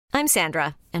I'm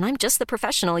Sandra, and I'm just the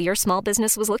professional your small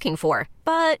business was looking for.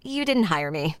 But you didn't hire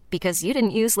me because you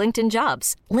didn't use LinkedIn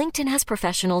Jobs. LinkedIn has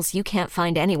professionals you can't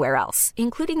find anywhere else,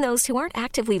 including those who aren't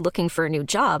actively looking for a new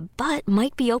job, but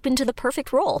might be open to the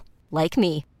perfect role, like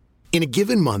me. In a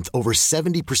given month, over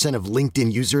 70% of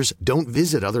LinkedIn users don't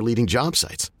visit other leading job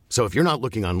sites. So if you're not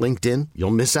looking on LinkedIn,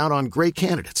 you'll miss out on great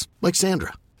candidates like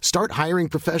Sandra. Start hiring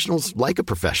professionals like a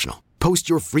professional. Post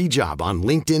your free job on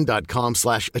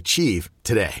linkedin.com/achieve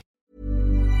today.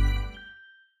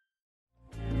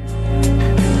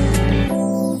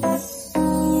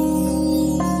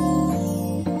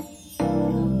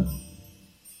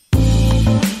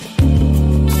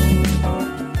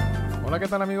 Hola, ¿qué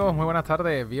tal amigos? Muy buenas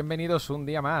tardes, bienvenidos un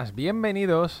día más,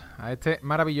 bienvenidos a este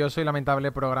maravilloso y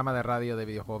lamentable programa de radio de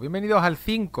videojuegos. Bienvenidos al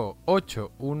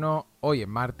 581, hoy es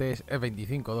martes, es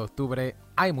 25 de octubre,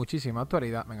 hay muchísima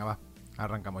actualidad, venga va,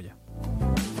 arrancamos ya.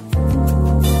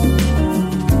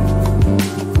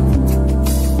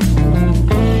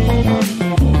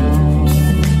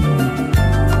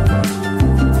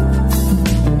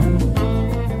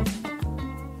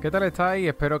 ¿Qué tal estáis?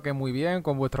 Espero que muy bien,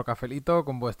 con vuestro cafelito,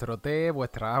 con vuestro té,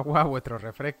 vuestra agua, vuestro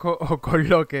refresco o con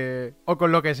lo que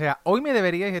sea. Hoy me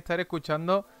deberíais estar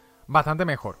escuchando bastante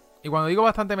mejor. Y cuando digo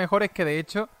bastante mejor es que de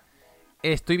hecho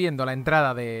estoy viendo la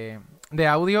entrada de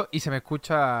audio y se me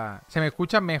escucha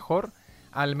mejor,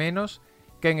 al menos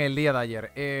que en el día de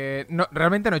ayer.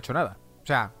 Realmente no he hecho nada. O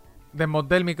sea,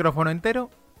 desmonté el micrófono entero,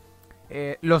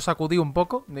 lo sacudí un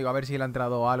poco, digo a ver si le ha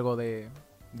entrado algo de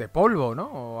polvo, ¿no?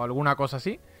 O alguna cosa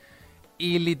así.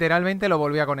 Y literalmente lo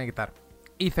volví a conectar.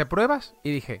 Hice pruebas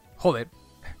y dije, joder,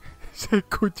 se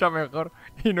escucha mejor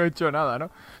y no he hecho nada, ¿no?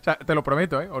 O sea, te lo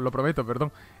prometo, os lo prometo,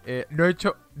 perdón. No he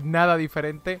hecho nada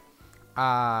diferente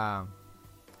a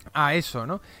eso,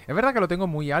 ¿no? Es verdad que lo tengo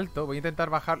muy alto, voy a intentar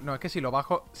bajar. No, es que si lo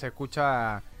bajo se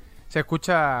escucha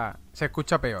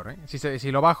peor, ¿eh?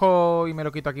 Si lo bajo y me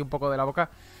lo quito aquí un poco de la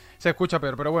boca, se escucha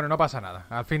peor, pero bueno, no pasa nada.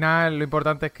 Al final lo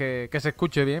importante es que se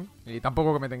escuche bien y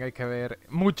tampoco que me tengáis que ver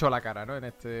mucho la cara, ¿no? En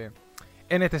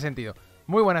este sentido.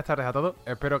 Muy buenas tardes a todos,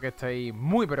 espero que estéis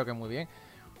muy pero que muy bien.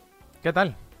 ¿Qué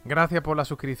tal? Gracias por las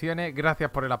suscripciones, gracias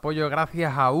por el apoyo,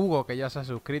 gracias a Hugo que ya se ha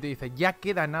suscrito y dice, ya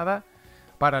queda nada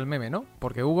para el meme, ¿no?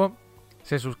 Porque Hugo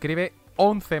se suscribe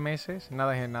 11 meses,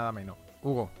 nada es nada menos.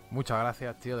 Hugo, muchas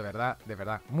gracias, tío, de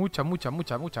verdad, muchas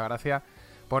gracias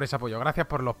por ese apoyo. Gracias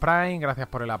por los Prime, gracias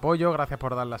por el apoyo, gracias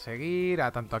por darle a seguir,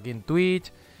 tanto aquí en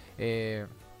Twitch,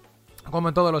 como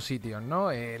en todos los sitios, ¿no?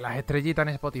 Las estrellitas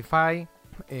en Spotify,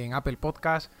 en Apple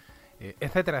Podcast,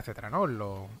 etcétera, etcétera, ¿no? Os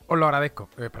lo agradezco.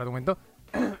 Espera un momento.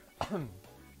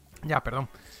 Ya, perdón.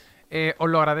 Os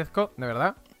lo agradezco, de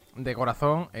verdad, de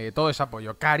corazón, todo ese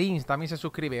apoyo. Karins también se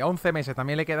suscribe, 11 meses,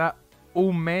 también le queda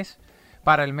un mes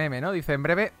para el meme, ¿no? Dice, en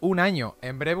breve un año,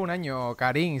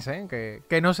 Karins,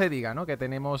 que no se diga, ¿no? Que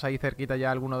tenemos ahí cerquita ya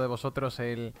alguno de vosotros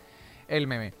el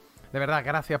meme. De verdad,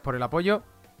 gracias por el apoyo.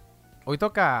 Hoy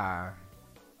toca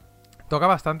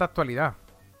bastante actualidad.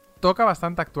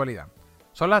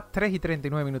 Son las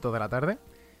 3:39 de la tarde.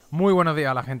 Muy buenos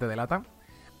días a la gente de LATAM.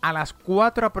 A las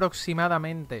 4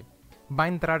 aproximadamente va a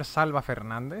entrar Salva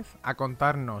Fernández a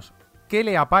contarnos qué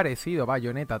le ha parecido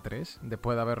Bayonetta 3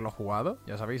 después de haberlo jugado.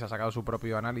 Ya sabéis, ha sacado su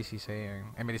propio análisis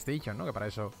en PlayStation, ¿no? Que para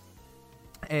eso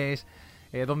es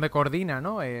donde coordina,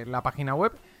 ¿no? La página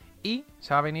web. Y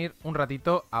se va a venir un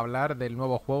ratito a hablar del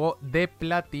nuevo juego de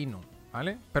Platinum,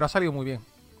 ¿vale? Pero ha salido muy bien.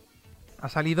 Ha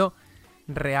salido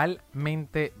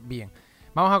realmente bien.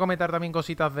 Vamos a comentar también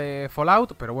cositas de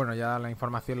Fallout, pero bueno, ya la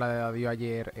información la dio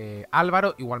ayer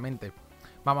Álvaro. Igualmente,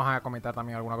 vamos a comentar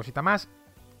también alguna cosita más.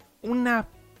 Unas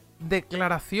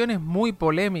declaraciones muy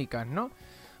polémicas, ¿no?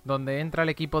 Donde entra el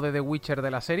equipo de The Witcher de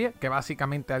la serie, que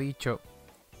básicamente ha dicho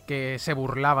que se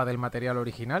burlaba del material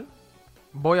original.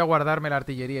 Voy a guardarme la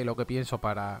artillería y lo que pienso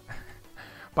para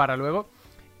luego.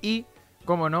 Y,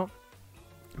 como no,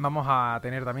 vamos a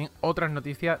tener también otras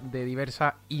noticias de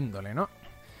diversa índole, ¿no?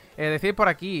 Decid por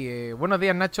aquí, buenos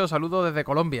días Nacho, saludos desde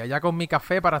Colombia, ya con mi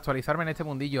café para actualizarme en este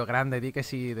mundillo grande, di que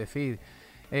sí, decid.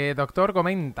 Doctor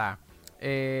comenta,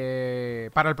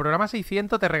 para el programa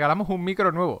 600 te regalamos un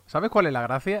micro nuevo, ¿sabes cuál es la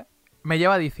gracia? Me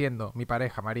lleva diciendo mi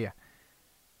pareja, María,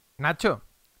 Nacho,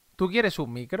 ¿tú quieres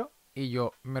un micro? Y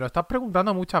yo, me lo estás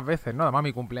preguntando muchas veces, ¿no? Además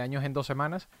mi cumpleaños en 2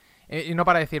 semanas, y no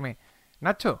para decirme,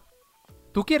 Nacho,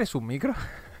 ¿tú quieres un micro?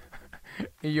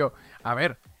 Y yo, a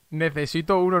ver,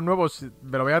 necesito unos nuevos,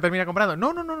 me lo voy a terminar comprando.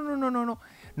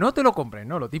 No te lo compres,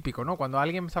 ¿no? Lo típico, ¿no? Cuando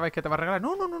alguien sabes que te va a regalar,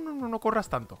 no corras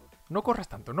tanto, no compres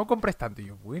tanto. Y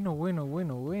yo,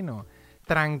 bueno,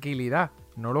 tranquilidad,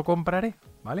 no lo compraré,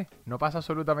 ¿vale? No pasa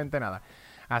absolutamente nada.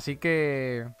 Así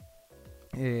que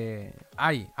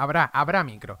Habrá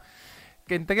micro.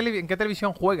 ¿En qué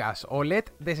televisión juegas? OLED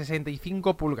de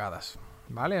 65 pulgadas.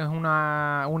 ¿Vale? Es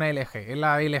una LG. Es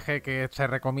la LG que se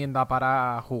recomienda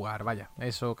para jugar. Vaya,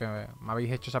 eso que me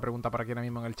habéis hecho esa pregunta por aquí ahora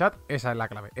mismo en el chat. Esa es la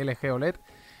clave. LG OLED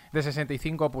de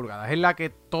 65 pulgadas. Es la que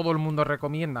todo el mundo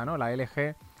recomienda, ¿no? La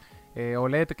LG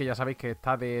OLED, que ya sabéis que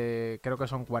está de... Creo que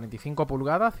son 45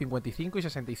 pulgadas, 55 y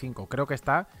 65. Creo que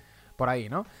está por ahí,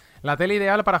 ¿no? La tele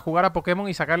ideal para jugar a Pokémon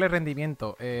y sacarle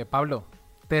rendimiento. Pablo,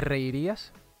 ¿te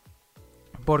reirías?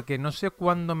 Porque no sé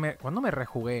cuándo me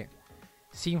rejugué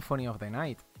Symphony of the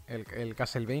Night, el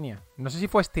Castlevania. No sé si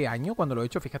fue este año cuando lo he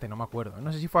hecho, fíjate, no me acuerdo.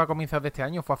 No sé si fue a comienzos de este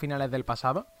año o fue a finales del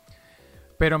pasado.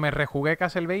 Pero me rejugué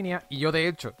Castlevania y yo, de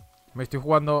hecho, me estoy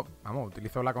jugando... Vamos,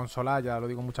 utilizo la consola, ya lo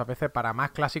digo muchas veces, para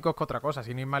más clásicos que otra cosa.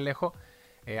 Si no ir más lejos,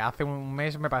 hace un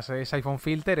mes me pasé Siphon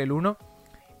Filter, el 1,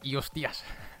 y hostias,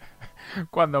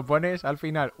 cuando pones al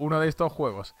final uno de estos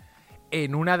juegos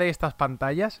en una de estas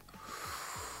pantallas...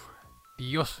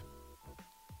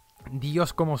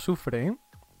 Dios, cómo sufre, ¿eh?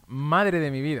 Madre de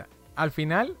mi vida. Al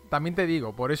final, también te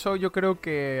digo, por eso yo creo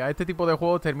que a este tipo de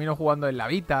juegos termino jugando en la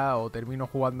Vita o termino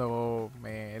jugando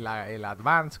el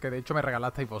Advance, que de hecho me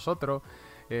regalasteis vosotros.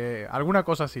 Alguna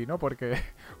cosa así, ¿no? Porque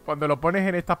cuando lo pones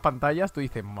en estas pantallas, tú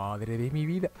dices, madre de mi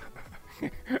vida.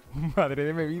 Madre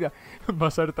de mi vida. Va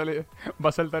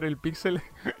a saltar el píxel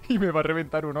y me va a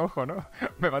reventar un ojo, ¿no?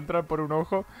 Me va a entrar por un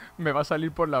ojo, me va a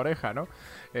salir por la oreja, ¿no?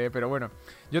 Pero bueno,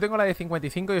 yo tengo la de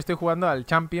 55 y estoy jugando al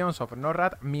Champions of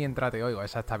Norrad mientras te oigo.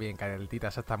 Esa está bien, Caneltita,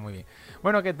 esa está muy bien.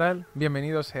 Bueno, ¿qué tal?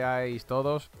 Bienvenidos seáis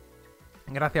todos.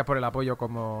 Gracias por el apoyo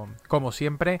como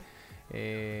siempre.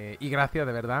 Y gracias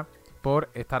de verdad por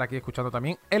estar aquí escuchando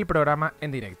también el programa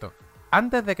en directo.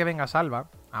 Antes de que venga Salva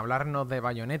a hablarnos de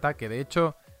Bayonetta, que de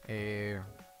hecho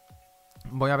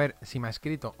voy a ver si me ha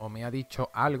escrito o me ha dicho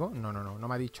algo. No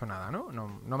me ha dicho nada, ¿no?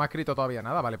 No me ha escrito todavía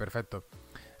nada, vale, perfecto.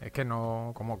 Es que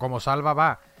no, como Salva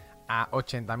va a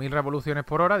 80.000 revoluciones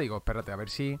por hora, digo, espérate, a ver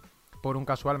si por un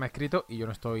casual me ha escrito y yo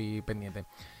no estoy pendiente.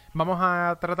 Vamos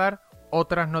a tratar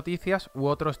otras noticias u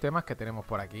otros temas que tenemos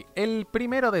por aquí. El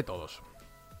primero de todos.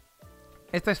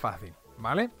 Este es fácil,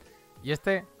 ¿vale? Y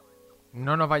este...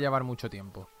 no nos va a llevar mucho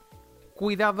tiempo.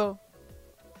 Cuidado,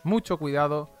 mucho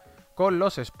cuidado con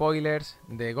los spoilers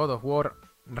de God of War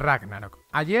Ragnarok.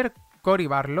 Ayer Cory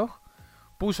Barlog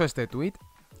puso este tweet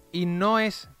y no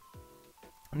es,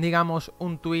 digamos,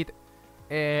 un tweet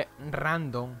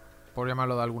random, por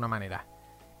llamarlo de alguna manera.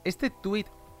 Este tweet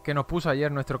que nos puso ayer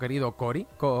nuestro querido Cory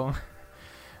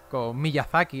con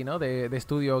Miyazaki, ¿no? De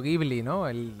Estudio Ghibli, ¿no?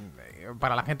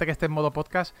 Para la gente que esté en modo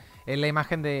podcast, es la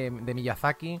imagen de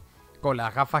Miyazaki con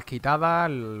las gafas quitadas,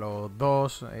 los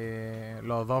dos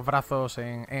brazos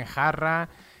en jarra,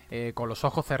 con los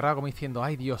ojos cerrados como diciendo,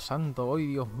 ¡ay, Dios santo! ¡Ay,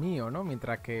 Dios mío! ¿no?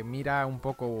 Mientras que mira un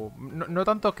poco... No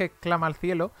tanto que clama al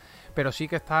cielo, pero sí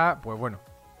que está, pues bueno,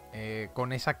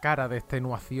 con esa cara de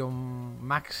extenuación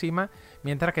máxima,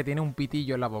 mientras que tiene un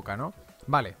pitillo en la boca, ¿no?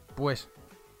 Vale, pues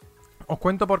os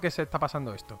cuento por qué se está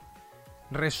pasando esto.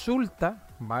 Resulta,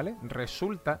 ¿vale?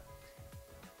 Resulta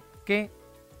que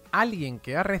alguien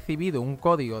que ha recibido un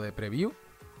código de preview,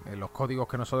 los códigos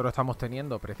que nosotros estamos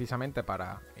teniendo precisamente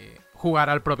para jugar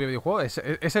al propio videojuego,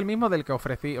 es el mismo del que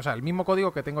ofrecí, o sea, el mismo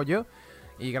código que tengo yo,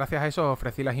 y gracias a eso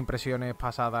ofrecí las impresiones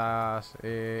pasadas,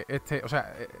 este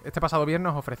pasado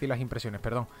viernes ofrecí las impresiones,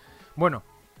 perdón. Bueno,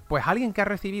 pues alguien que ha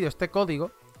recibido este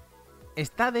código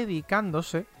está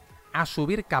dedicándose a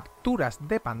subir capturas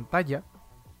de pantalla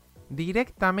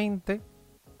directamente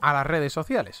a las redes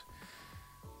sociales.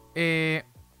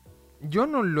 Yo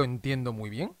no lo entiendo muy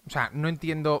bien. O sea, no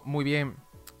entiendo muy bien.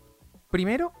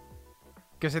 Primero,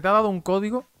 que se te ha dado un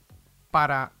código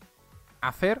para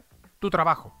hacer tu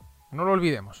trabajo. No lo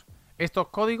olvidemos. Estos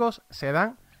códigos se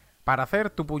dan para hacer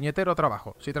tu puñetero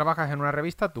trabajo. Si trabajas en una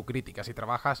revista, tu crítica. Si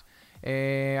trabajas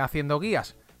haciendo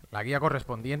guías, la guía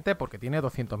correspondiente, porque tiene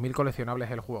 200.000 coleccionables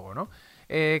el juego, ¿no?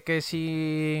 Que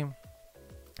si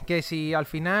al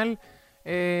final...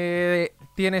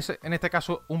 tienes en este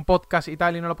caso un podcast y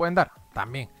tal y no lo pueden dar,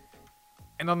 también.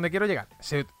 En donde quiero llegar,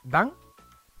 se dan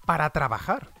para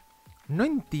trabajar. No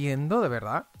entiendo de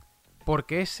verdad por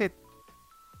qué ese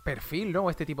perfil, ¿no?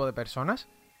 O este tipo de personas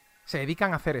se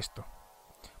dedican a hacer esto.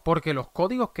 Porque los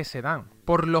códigos que se dan,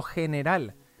 por lo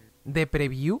general, de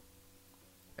preview,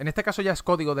 en este caso ya es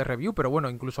código de review, pero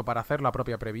bueno, incluso para hacer la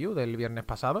propia preview del viernes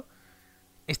pasado,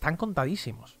 están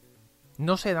contadísimos.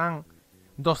 No se dan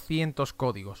 200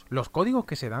 códigos. Los códigos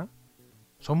que se dan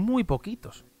son muy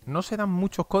poquitos. No se dan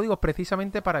muchos códigos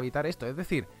precisamente para evitar esto. Es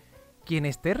decir, quien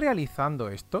esté realizando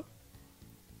esto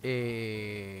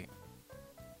se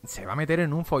va a meter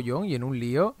en un follón y en un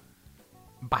lío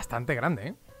bastante grande,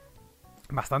 ¿eh?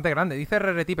 Bastante grande. Dice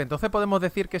RRTip, entonces podemos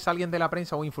decir que es alguien de la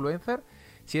prensa o influencer.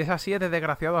 Si es así, es de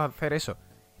desgraciado hacer eso.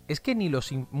 Es que ni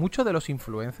muchos de los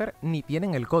influencers ni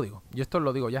tienen el código. Y esto os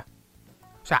lo digo ya.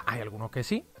 O sea, hay algunos que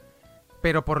sí,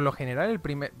 pero por lo general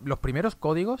los primeros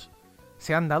códigos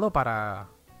se han dado para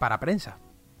prensa.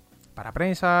 Para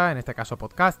prensa, en este caso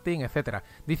podcasting, etcétera.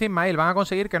 Dice Ismael, van a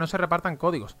conseguir que no se repartan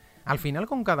códigos. Al final,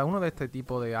 con cada uno de este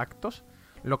tipo de actos,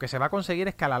 lo que se va a conseguir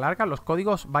es que a la larga los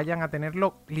códigos vayan a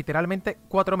tenerlo literalmente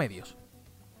 4 medios.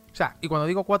 O sea, y cuando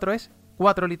digo 4 es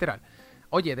 4 literal.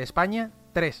 Oye, de España,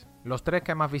 3. Los 3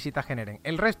 que más visitas generen.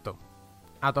 El resto,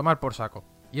 a tomar por saco.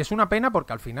 Y es una pena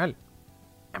porque al final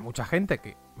hay mucha gente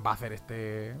que va a hacer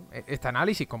este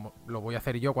análisis, como lo voy a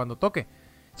hacer yo cuando toque,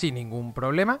 sin ningún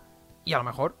problema. Y a lo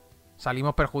mejor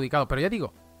salimos perjudicados. Pero ya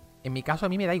digo, en mi caso a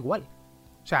mí me da igual.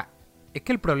 O sea, es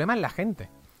que el problema es la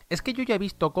gente. Es que yo ya he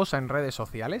visto cosas en redes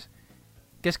sociales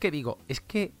que es que digo, es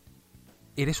que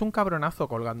eres un cabronazo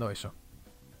colgando eso.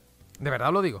 De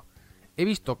verdad lo digo. He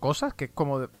visto cosas que es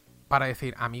como para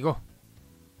decir, amigo,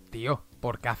 tío,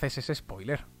 ¿por qué haces ese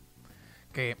spoiler?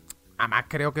 Que además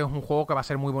creo que es un juego que va a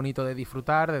ser muy bonito de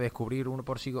disfrutar, de descubrir uno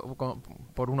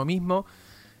por uno mismo.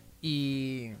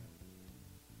 Y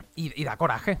da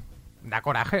coraje. Da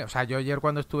coraje. O sea, yo ayer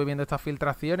cuando estuve viendo estas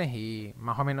filtraciones y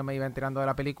más o menos me iba enterando de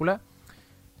la película,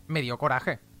 me dio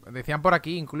coraje. Decían por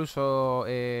aquí incluso,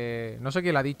 no sé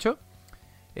quién lo ha dicho,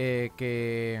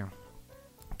 que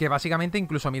básicamente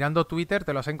incluso mirando Twitter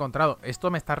te lo has encontrado.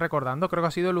 Esto me está recordando, creo que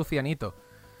ha sido Lucianito.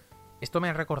 Esto me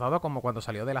ha recordado como cuando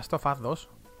salió The Last of Us 2.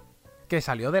 Que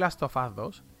salió The Last of Us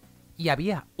 2 y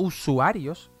había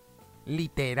usuarios,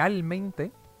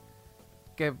 literalmente,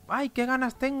 que, ay, qué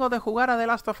ganas tengo de jugar a The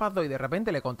Last of Us 2. Y de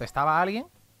repente le contestaba a alguien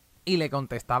y le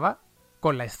contestaba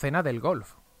con la escena del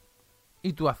golf.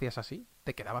 Y tú hacías así,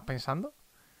 te quedabas pensando,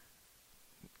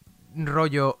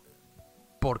 rollo,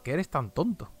 ¿por qué eres tan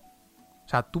tonto? O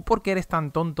sea, ¿tú por qué eres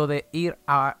tan tonto de ir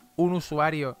a un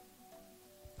usuario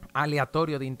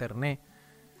aleatorio de internet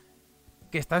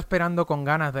que está esperando con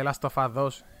ganas de Last of Us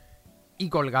 2 y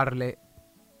colgarle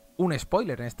un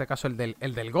spoiler, en este caso el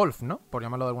del golf, ¿no? Por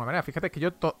llamarlo de alguna manera. Fíjate que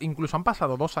yo incluso han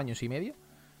pasado 2 años y medio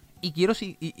y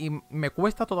y me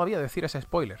cuesta todavía decir ese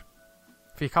spoiler.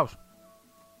 Fijaos.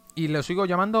 Y lo sigo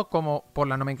llamando como por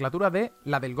la nomenclatura de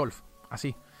la del golf.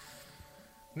 Así.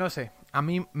 No sé, a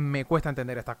mí me cuesta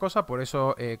entender estas cosas, por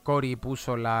eso Cory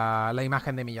puso la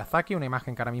imagen de Miyazaki, una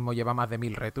imagen que ahora mismo lleva más de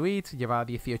 1000 retweets, lleva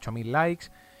 18.000 likes,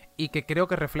 y que creo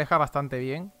que refleja bastante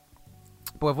bien,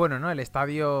 pues bueno, ¿no? El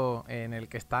estadio en el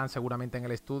que están seguramente en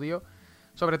el estudio,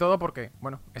 sobre todo porque,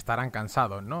 bueno, estarán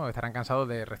cansados, ¿no? Estarán cansados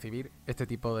de recibir este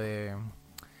tipo de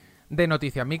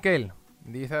noticias. Miquel,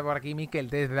 dice por aquí Miquel,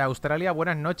 desde Australia,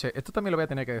 buenas noches. Esto también lo voy a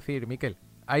tener que decir, Miquel.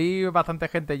 Hay bastante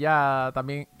gente ya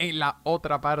también en la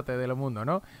otra parte del mundo,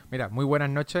 ¿no? Mira, muy buenas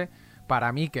noches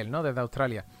para Miquel, ¿no? Desde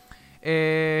Australia.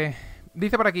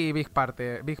 Dice por aquí Big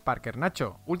Parker.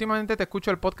 Nacho, últimamente te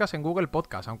escucho el podcast en Google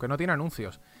Podcast, aunque no tiene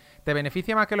anuncios. ¿Te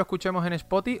beneficia más que lo escuchemos en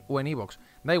Spotify o en iVoox?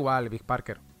 Da igual, Big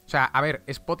Parker. O sea, a ver,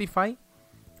 Spotify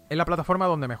es la plataforma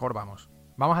donde mejor vamos.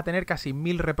 Vamos a tener casi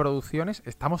 1000 reproducciones.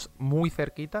 Estamos muy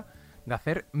cerquita de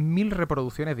hacer 1000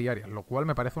 reproducciones diarias, lo cual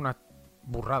me parece una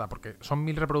burrada, porque son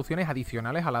 1000 reproducciones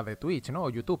adicionales a las de Twitch, ¿no? O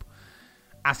YouTube.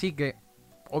 Así que,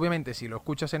 obviamente, si lo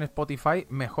escuchas en Spotify,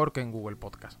 mejor que en Google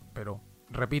Podcast. Pero,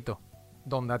 repito,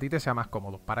 donde a ti te sea más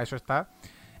cómodo. Para eso está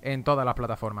en todas las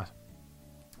plataformas.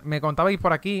 Me contabais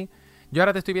por aquí, yo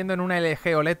ahora te estoy viendo en una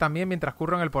LG OLED también mientras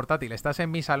curro en el portátil. Estás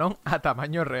en mi salón a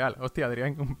tamaño real. Hostia,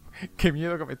 Adrián, qué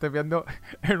miedo que me estés viendo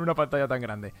en una pantalla tan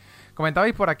grande.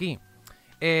 Comentabais por aquí.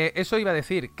 Eso iba a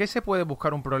decir, que se puede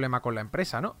buscar un problema con la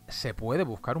empresa, ¿no? Se puede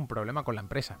buscar un problema con la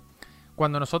empresa.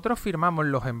 Cuando nosotros firmamos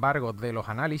los embargos de los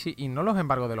análisis, y no los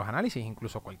embargos de los análisis,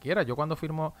 incluso cualquiera, yo cuando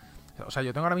firmo, o sea,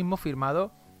 yo tengo ahora mismo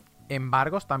firmado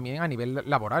embargos también a nivel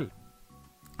laboral.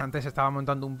 Antes estaba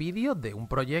montando un vídeo de un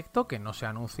proyecto que no se ha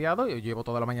anunciado, yo llevo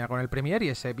toda la mañana con el Premiere y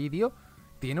ese vídeo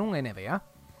tiene un NDA.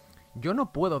 Yo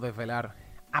no puedo desvelar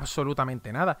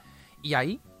absolutamente nada. Y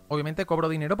ahí, obviamente, cobro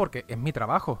dinero porque es mi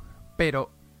trabajo.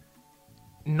 Pero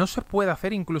no se puede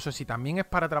hacer incluso si también es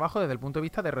para trabajo desde el punto de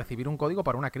vista de recibir un código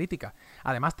para una crítica.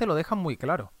 Además te lo dejan muy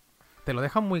claro. Te lo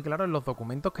dejan muy claro en los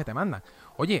documentos que te mandan.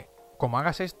 Oye, como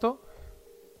hagas esto,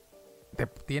 te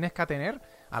tienes que atener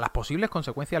a las posibles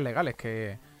consecuencias legales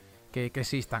que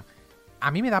existan.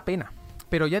 A mí me da pena.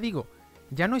 Pero ya digo,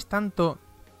 ya no es tanto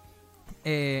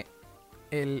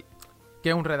el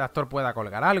que un redactor pueda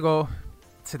colgar algo.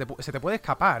 Se te puede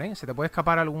escapar, ¿eh? Se te puede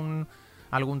escapar algún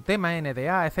tema,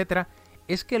 NDA, etcétera.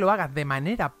 Es que lo hagas de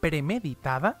manera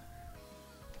premeditada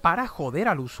para joder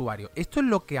al usuario. Esto es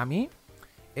lo que a mí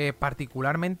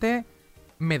particularmente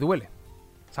me duele.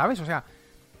 ¿sabes? O sea,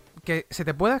 que se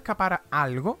te pueda escapar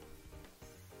algo,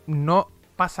 no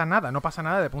pasa nada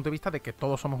desde el punto de vista de que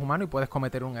todos somos humanos y puedes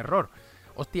cometer un error.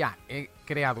 Hostia, he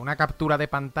creado una captura de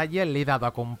pantalla, le he dado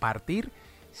a compartir,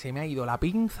 se me ha ido la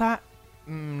pinza,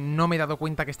 no me he dado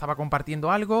cuenta que estaba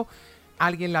compartiendo algo,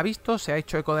 alguien la ha visto, se ha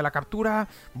hecho eco de la captura,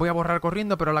 voy a borrar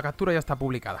corriendo, pero la captura ya está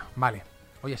publicada. Vale,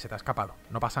 oye, se te ha escapado,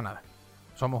 no pasa nada.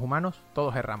 Somos humanos,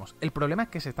 todos erramos. El problema es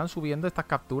que se están subiendo estas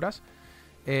capturas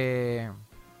de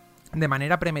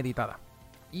manera premeditada.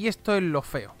 Y esto es lo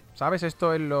feo, ¿sabes?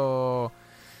 Esto es lo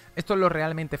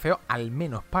realmente feo, al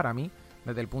menos para mí,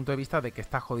 desde el punto de vista de que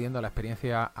está jodiendo la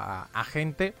experiencia a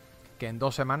gente que en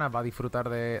 2 semanas va a disfrutar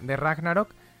de Ragnarok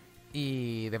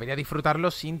y debería disfrutarlo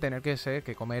sin tener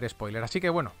que comer spoiler. Así que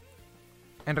bueno,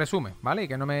 en resumen, ¿vale? Y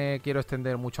que no me quiero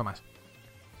extender mucho más.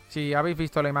 Si habéis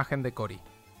visto la imagen de Cory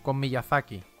con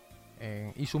Miyazaki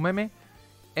y su meme,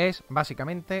 es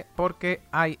básicamente porque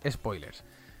hay spoilers.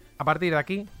 A partir de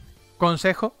aquí,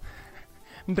 consejo,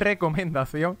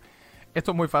 recomendación,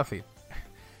 esto es muy fácil.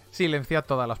 Silenciad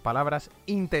todas las palabras,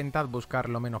 intentad buscar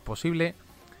lo menos posible.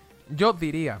 Yo os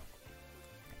diría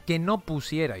que no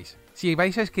pusierais, si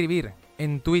vais a escribir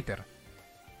en Twitter,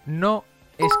 no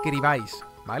escribáis,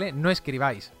 ¿vale? No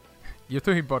escribáis, y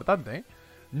esto es importante, ¿eh?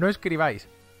 No escribáis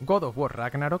God of War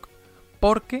Ragnarok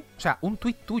porque, o sea, un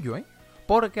tweet tuyo, ¿eh?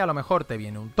 Porque a lo mejor te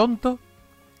viene un tonto,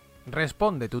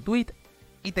 responde tu tweet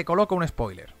y te coloca un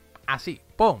spoiler. Así,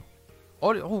 ¡pum!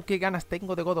 ¡Oh, qué ganas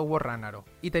tengo de God of War Ragnarok!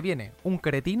 Y te viene un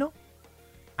cretino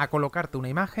a colocarte una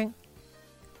imagen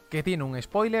que tiene un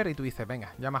spoiler y tú dices,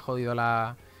 venga, ya me ha jodido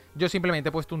la... Yo simplemente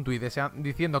he puesto un tweet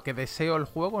diciendo que deseo el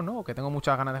juego, ¿no? O que tengo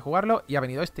muchas ganas de jugarlo y ha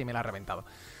venido este y me la ha reventado.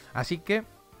 Así que,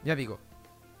 ya digo,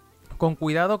 con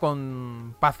cuidado,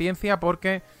 con paciencia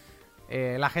porque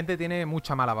la gente tiene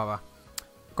mucha mala baba.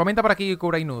 Comenta por aquí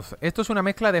Kurainuz, esto es una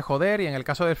mezcla de joder y en el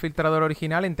caso del filtrador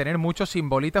original en tener muchos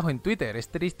simbolitos en Twitter. Es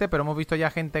triste, pero hemos visto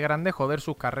ya gente grande joder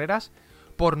sus carreras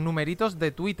por numeritos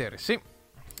de Twitter. Sí,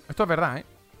 esto es verdad, ¿eh?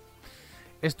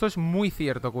 Esto es muy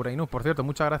cierto, Kurainuz. Por cierto,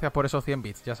 muchas gracias por esos 100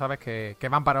 bits. Ya sabes que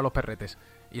van para los perretes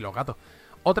y los gatos.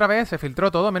 Otra vez se filtró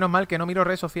todo, menos mal que no miro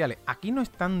redes sociales. Aquí no es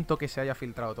tanto que se haya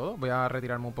filtrado todo. Voy a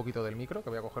retirarme un poquito del micro, que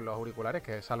voy a coger los auriculares,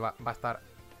 que Salva va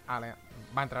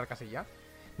a entrar casi ya.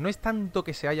 No es tanto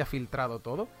que se haya filtrado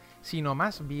todo, sino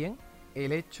más bien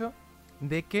el hecho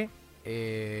de que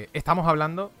estamos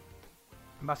hablando,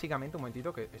 básicamente, un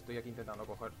momentito, que estoy aquí intentando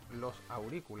coger los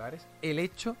auriculares, el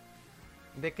hecho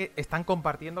de que están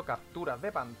compartiendo capturas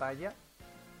de pantalla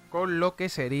con lo que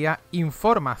sería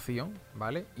información,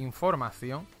 ¿vale?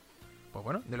 Información, pues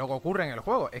bueno, de lo que ocurre en el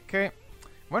juego. Es que,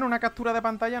 bueno, una captura de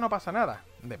pantalla no pasa nada,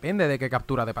 depende de qué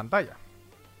captura de pantalla.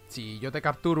 Si yo te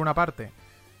capturo una parte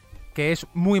que es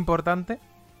muy importante,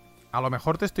 a lo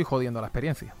mejor te estoy jodiendo la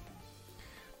experiencia.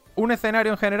 ¿Un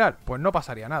escenario en general? Pues no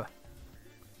pasaría nada.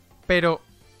 Pero,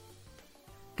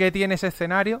 ¿qué tiene ese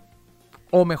escenario?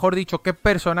 O mejor dicho, ¿qué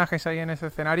personajes hay en ese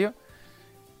escenario?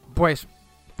 Pues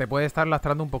te puede estar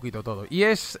lastrando un poquito todo. Y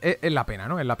es la pena,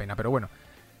 ¿no? Es la pena, pero bueno.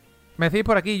 Me decís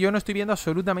por aquí, yo no estoy viendo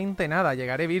absolutamente nada,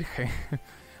 llegaré virgen.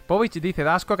 Povich dice,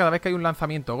 da asco cada vez que hay un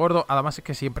lanzamiento gordo. Además es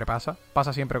que siempre pasa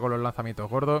siempre con los lanzamientos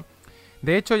gordos.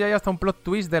 De hecho, ya hay hasta un plot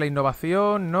twist de la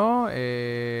innovación, ¿no?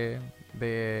 De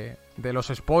los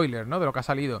spoilers, ¿no? De lo que ha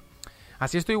salido.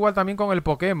 Así estoy igual también con el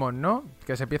Pokémon, ¿no?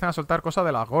 Que se empiezan a soltar cosas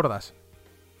de las gordas.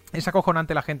 Es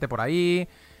acojonante la gente por ahí.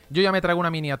 Yo ya me traigo una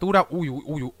miniatura.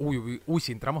 Uy,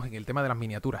 si entramos en el tema de las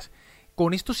miniaturas.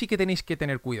 Con esto sí que tenéis que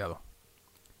tener cuidado.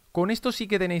 Con esto sí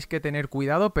que tenéis que tener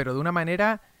cuidado, pero de una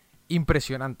manera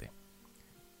impresionante.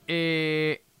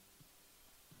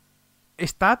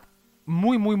 Estad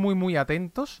muy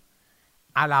atentos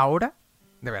a la hora,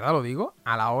 de verdad lo digo,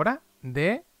 a la hora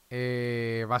de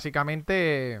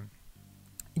básicamente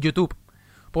YouTube.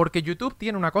 Porque YouTube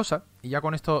tiene una cosa, y ya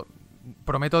con esto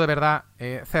prometo de verdad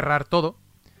cerrar todo.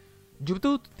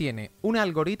 YouTube tiene un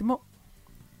algoritmo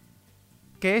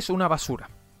que es una basura.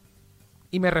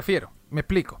 Y me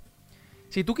explico.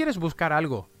 Si tú quieres buscar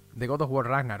algo de God of War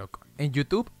Ragnarok en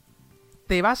YouTube,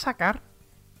 te va a sacar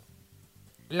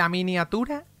la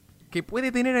miniatura que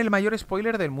puede tener el mayor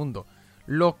spoiler del mundo,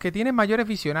 los que tienen mayores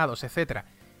visionados, etc.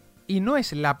 Y no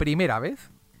es la primera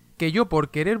vez que yo, por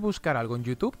querer buscar algo en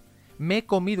YouTube, me he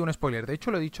comido un spoiler. De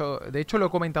hecho, lo he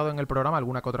comentado en el programa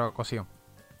alguna que otra ocasión.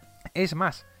 Es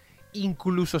más,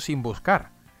 incluso sin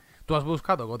buscar. Tú has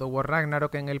buscado God of War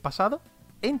Ragnarok en el pasado,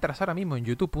 entras ahora mismo en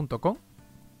youtube.com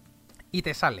y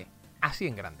te sale, así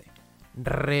en grande,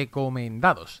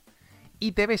 recomendados.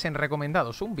 Y te ves en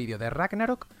recomendados un vídeo de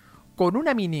Ragnarok con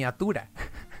una miniatura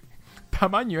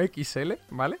tamaño XL,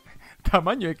 ¿vale?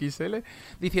 Tamaño XL,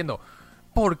 diciendo,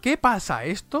 ¿por qué pasa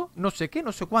esto? No sé qué,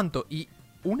 no sé cuánto. Y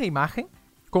una imagen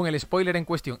con el spoiler en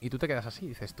cuestión. Y tú te quedas así,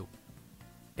 dices tú.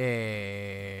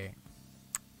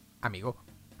 Amigo.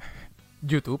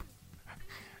 YouTube.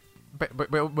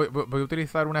 Voy a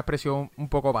utilizar una expresión un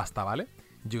poco vasta, ¿vale?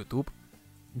 YouTube.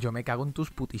 Yo me cago en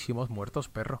tus putísimos muertos,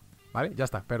 perro. ¿Vale? Ya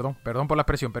está, perdón por la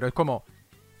expresión, pero es como...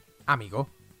 Amigo,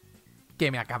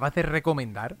 que me acabas de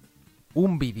recomendar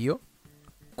un vídeo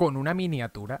con una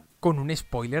miniatura, con un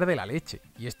spoiler de la leche.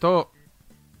 Y esto...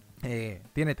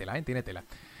 tiene tela, tiene tela.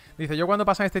 Dice, yo cuando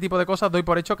pasan este tipo de cosas doy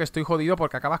por hecho que estoy jodido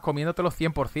porque acabas comiéndotelo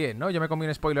 100%, ¿no? Yo me comí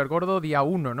un spoiler gordo día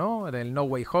 1, ¿no? Del No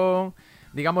Way Home.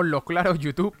 Digámoslo claro,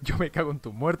 YouTube, yo me cago en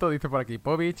tus muertos, dice por aquí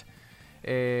Povich.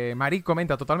 Mari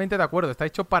comenta, totalmente de acuerdo, está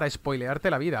hecho para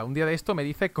spoilearte la vida. Un día de esto me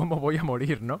dice cómo voy a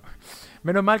morir, ¿no?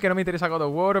 Menos mal que no me interesa God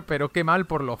of War, pero qué mal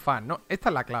por los fans, ¿no? Esta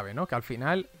es la clave, ¿no? Que al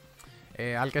final,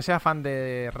 al que sea fan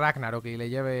de Ragnarok y le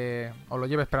lleve, o lo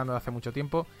lleve esperando desde hace mucho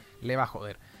tiempo, le va a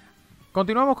joder.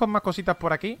 Continuamos con más cositas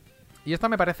por aquí, y esta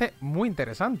me parece muy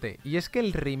interesante, y es que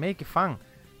el remake fan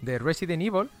de Resident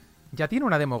Evil ya tiene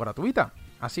una demo gratuita.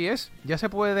 Así es, ya se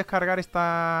puede descargar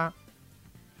esta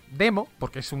demo,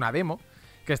 porque es una demo,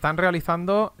 que están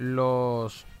realizando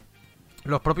los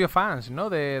propios fans, ¿no?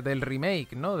 Del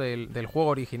remake, ¿no? Del juego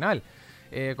original.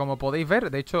 Como podéis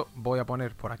ver, de hecho, voy a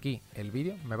poner por aquí el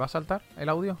vídeo. ¿Me va a saltar el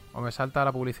audio? ¿O me salta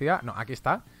la publicidad? No, aquí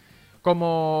está.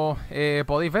 Como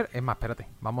podéis ver, es más, espérate,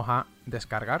 vamos a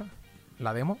descargar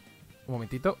la demo. Un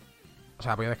momentito. O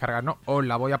sea, voy a descargar, no, os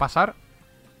la voy a pasar.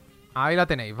 Ahí la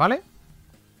tenéis, ¿vale?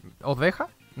 ¿Os deja?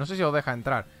 No sé si os deja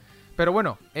entrar. Pero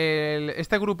bueno,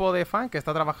 este grupo de fans que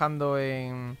está trabajando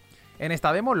en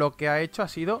esta demo, lo que ha hecho ha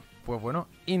sido, pues bueno,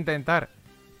 intentar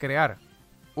crear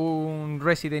un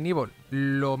Resident Evil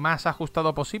lo más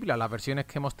ajustado posible a las versiones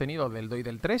que hemos tenido del 2 y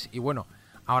del 3, y bueno,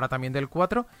 ahora también del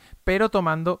 4, pero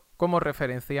tomando como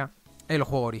referencia el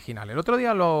juego original. El otro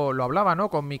día lo hablaba, ¿no?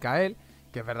 Con Mikael,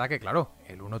 que es verdad que, claro,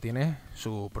 el 1 tiene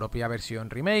su propia versión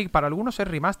remake, para algunos es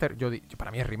remaster,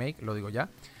 para mí es remake, lo digo ya.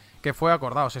 Que fue,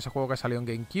 acordaos, ese juego que salió en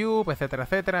GameCube, etcétera,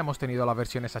 etcétera. Hemos tenido las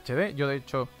versiones HD. Yo, de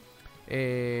hecho,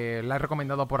 la he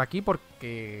recomendado por aquí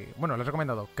porque... Bueno, la he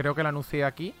recomendado. Creo que la anuncié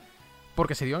aquí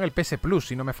porque se dio en el PS Plus,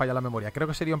 si no me falla la memoria. Creo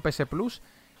que se dio en PS Plus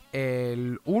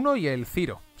el 1 y el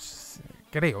 0.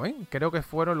 Creo, ¿eh? Creo que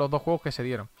fueron los dos juegos que se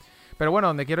dieron. Pero bueno,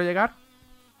 donde quiero llegar,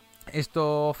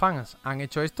 estos fans han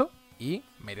hecho esto y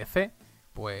merece,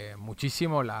 pues,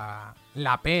 muchísimo la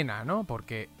pena, ¿no?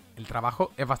 Porque el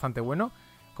trabajo es bastante bueno,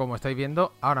 como estáis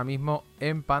viendo ahora mismo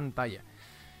en pantalla.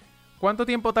 ¿Cuánto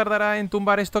tiempo tardará en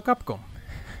tumbar esto Capcom?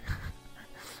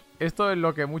 Esto es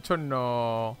lo que muchos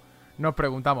nos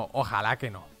preguntamos. Ojalá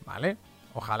que no, ¿vale?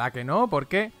 Ojalá que no,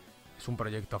 porque es un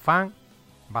proyecto fan,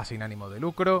 va sin ánimo de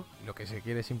lucro, y lo que se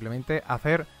quiere es simplemente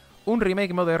hacer un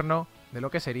remake moderno de lo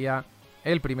que sería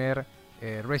el primer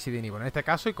Resident Evil en este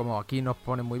caso, y como aquí nos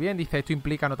ponen muy bien, dice, esto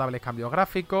implica notables cambios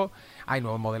gráficos, hay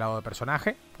nuevos modelados de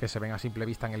personaje que se ven a simple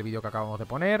vista en el vídeo que acabamos de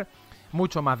poner,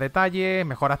 mucho más detalle,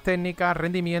 mejoras técnicas,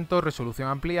 rendimiento, resolución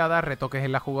ampliada, retoques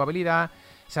en la jugabilidad,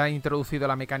 se ha introducido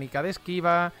la mecánica de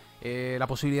esquiva, la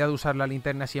posibilidad de usar la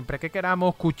linterna siempre que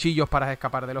queramos, cuchillos para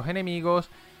escapar de los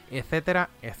enemigos, etcétera,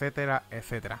 etcétera,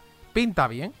 etcétera. Pinta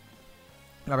bien,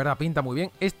 la verdad, pinta muy bien.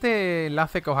 Este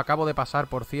enlace que os acabo de pasar,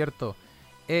 por cierto,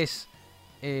 es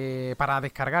para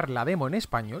descargar la demo en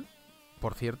español,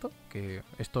 por cierto, que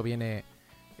esto viene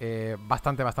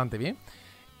bastante bien.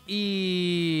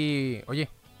 Y oye,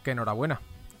 que enhorabuena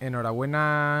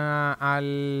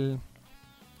al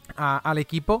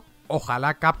equipo.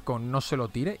 Ojalá Capcom no se lo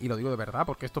tire, y lo digo de verdad,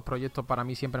 porque estos proyectos para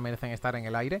mí siempre merecen estar en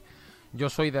el aire. Yo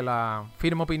soy de la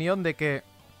firme opinión de que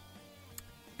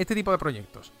este tipo de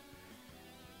proyectos,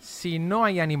 si no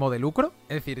hay ánimo de lucro,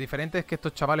 es decir, diferente es que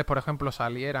estos chavales, por ejemplo,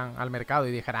 salieran al mercado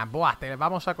y dijeran, ¡buah, te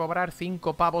vamos a cobrar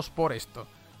 5 pavos por esto!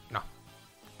 No,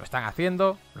 lo están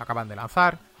haciendo, lo acaban de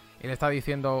lanzar, y le está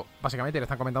diciendo, básicamente, le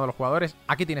están comentando a los jugadores,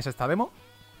 aquí tienes esta demo,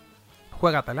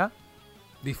 juégatela,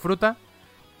 disfruta,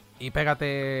 y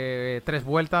pégate 3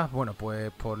 vueltas, bueno,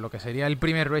 pues por lo que sería el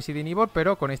primer Resident Evil,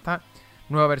 pero con esta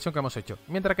nueva versión que hemos hecho.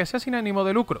 Mientras que sea sin ánimo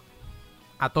de lucro,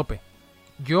 a tope.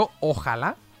 Yo,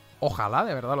 ojalá,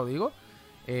 de verdad lo digo,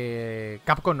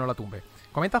 Capcom no la tumbe.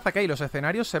 Comenta Zakei, los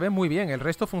escenarios se ven muy bien, el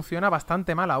resto funciona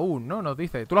bastante mal aún, ¿no? Nos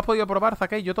dice, ¿tú lo has podido probar,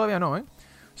 Zakei? Yo todavía no, ¿eh?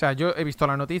 O sea, yo he visto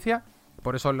la noticia,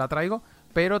 por eso os la traigo,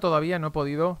 pero todavía no he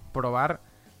podido probar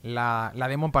la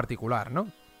demo en particular,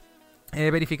 ¿no?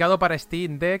 Verificado para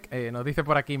Steam Deck, nos dice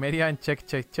por aquí Media en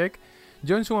check.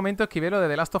 Yo en su momento esquivé lo de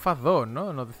The Last of Us 2,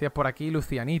 ¿no? Nos decía por aquí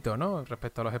Lucianito, ¿no?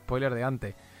 Respecto a los spoilers de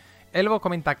antes. Elbo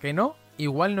comenta que no,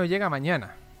 igual no llega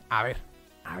mañana. A ver.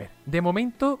 De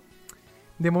momento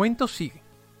sigue.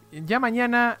 ya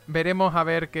mañana veremos a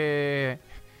ver qué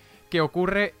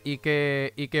ocurre y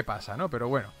qué pasa, ¿no? Pero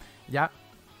bueno, ya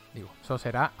digo, eso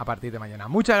será a partir de mañana.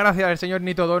 Muchas gracias al señor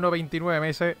Nito Dono, 29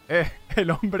 meses,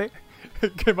 el hombre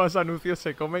que más anuncios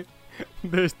se come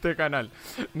de este canal.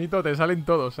 Nito, te salen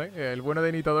todos, ¿eh? El bueno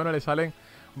de Nito Dono le salen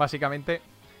básicamente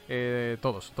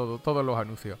todos los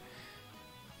anuncios.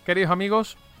 Queridos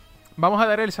amigos, vamos a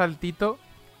dar el saltito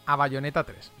a Bayonetta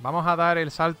 3. Vamos a dar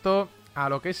el salto a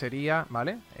lo que sería,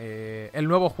 ¿vale? El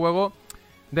nuevo juego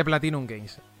de Platinum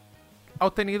Games. Ha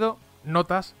obtenido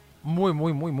notas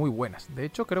muy buenas. De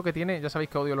hecho, creo que tiene, ya sabéis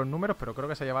que odio los números, pero creo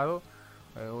que se ha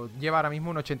lleva ahora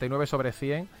mismo un 89 sobre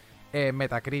 100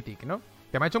 Metacritic, ¿no?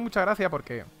 Que me ha hecho mucha gracia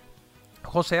porque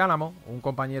José Álamo, un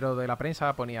compañero de la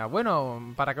prensa, ponía,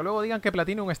 bueno, para que luego digan que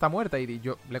Platinum está muerta. Y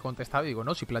yo le he contestado y digo,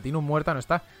 no, si Platinum muerta no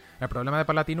está. El problema de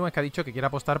Platinum es que ha dicho que quiere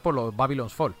apostar por los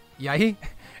Babylon's Fall. Y ahí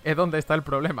es donde está el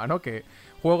problema, ¿no? Que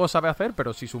juego sabe hacer,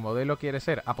 pero si su modelo quiere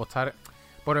ser apostar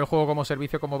por el juego como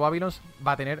servicio como Babylon's,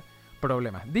 va a tener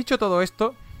problemas. Dicho todo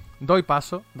esto, doy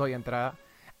entrada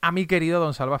a mi querido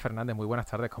don Salva Fernández. Muy buenas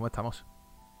tardes, ¿cómo estamos?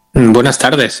 Buenas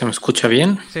tardes, ¿se me escucha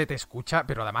bien? Se te escucha,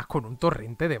 pero además con un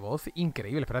torrente de voz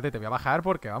increíble. Espérate, te voy a bajar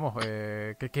porque, vamos,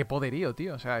 qué poderío,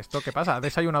 tío. O sea, ¿esto qué pasa? ¿Has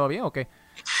desayunado bien o qué?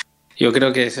 Yo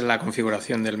creo que es la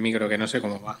configuración del micro, que no sé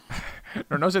cómo va.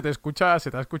 No, se te ha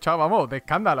escuchado, vamos, de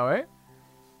escándalo, ¿eh?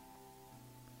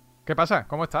 ¿Qué pasa?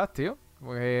 ¿Cómo estás, tío?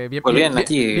 Pues bien,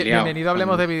 aquí bienvenido a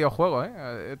Hablemos de Videojuegos,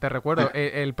 ¿eh? Te recuerdo,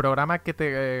 el programa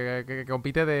que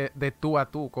compite de tú a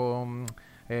tú con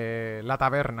La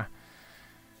Taberna.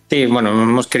 Sí, bueno,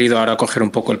 hemos querido ahora coger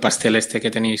un poco el pastel este que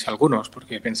tenéis algunos,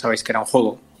 porque pensabais que era un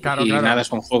juego. Claro. Nada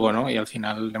es un juego, ¿no? Y al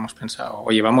final hemos pensado,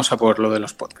 oye, vamos a por lo de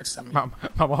los podcasts también.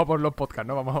 Vamos a por los podcasts,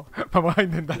 ¿no? Vamos a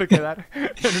intentar quedar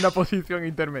en una posición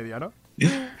intermedia, ¿no?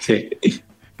 Sí.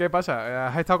 ¿Qué pasa?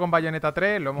 Has estado con Bayonetta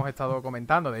 3, lo hemos estado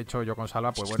comentando. De hecho, yo con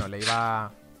Salva, pues bueno, le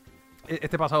iba...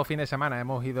 Este pasado fin de semana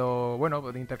hemos ido, bueno,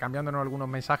 intercambiándonos algunos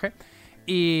mensajes.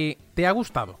 ¿Y te ha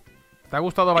gustado? ¿Te ha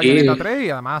gustado Bayonetta 3? Y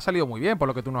además ha salido muy bien, por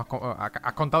lo que tú nos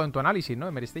has contado en tu análisis, ¿no?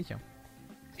 En Mary Station.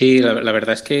 Sí, la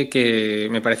verdad es que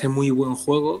me parece muy buen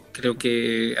juego. Creo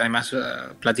que además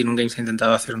Platinum Games ha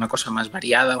intentado hacer una cosa más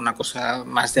variada, una cosa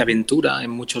más de aventura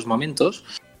en muchos momentos.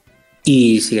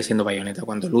 Y sigue siendo Bayonetta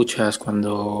cuando luchas,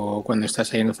 cuando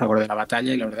estás ahí en el fragor de la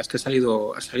batalla. Y la verdad es que ha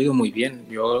salido muy bien.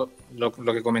 Yo lo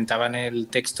que comentaba en el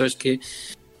texto es que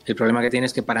el problema que tiene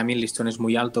es que para mí el listón es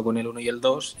muy alto con el 1 y el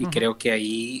 2. Y creo que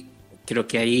ahí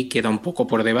queda un poco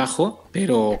por debajo.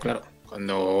 Pero claro,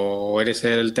 cuando eres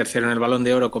el tercero en el Balón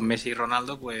de Oro con Messi y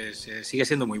Ronaldo, pues sigue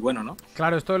siendo muy bueno, ¿no?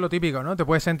 Claro, esto es lo típico, ¿no? Te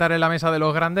puedes sentar en la mesa de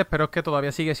los grandes, pero es que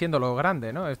todavía sigue siendo los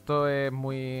grandes, ¿no? Esto es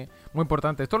muy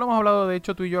importante. Esto lo hemos hablado, de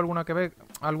hecho, tú y yo alguna que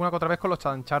otra vez con los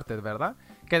Uncharted, ¿verdad?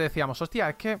 Que decíamos, hostia,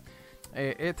 es que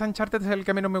este Uncharted es el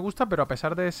que menos me gusta, pero a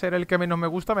pesar de ser el que menos me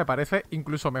gusta, me parece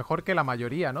incluso mejor que la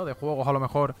mayoría, ¿no? De juegos a lo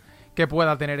mejor que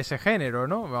pueda tener ese género,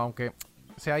 ¿no? Aunque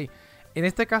sea ahí. En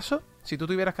este caso, si tú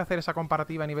tuvieras que hacer esa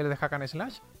comparativa a nivel de hack and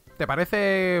slash, ¿te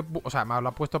parece...? O sea, me lo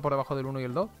has puesto por debajo del 1 y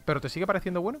el 2, ¿pero te sigue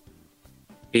pareciendo bueno?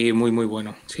 Sí, muy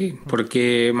bueno, sí,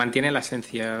 porque mantiene la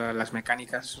esencia, las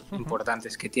mecánicas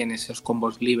importantes que tiene, esos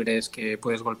combos libres, que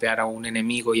puedes golpear a un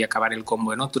enemigo y acabar el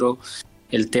combo en otro,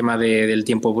 el tema del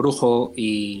tiempo brujo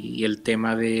y el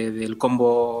tema del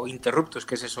combo interruptus,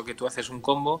 que es eso que tú haces un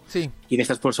combo y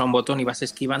dejas pulsar un botón y vas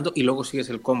esquivando y luego sigues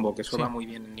el combo, que eso va muy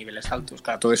bien en niveles altos.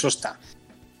 Claro, todo eso está.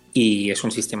 Y es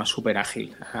un sistema súper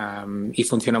ágil y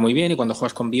funciona muy bien. Y cuando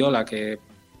juegas con Viola, que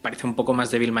parece un poco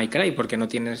más Devil May Cry porque no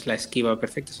tienes la esquiva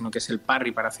perfecta, sino que es el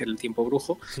parry para hacer el tiempo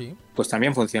brujo, pues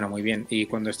también funciona muy bien. Y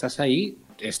cuando estás ahí,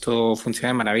 esto funciona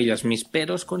de maravillas. Mis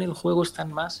peros con el juego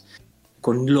están más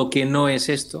con lo que no es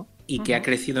esto y que ha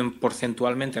crecido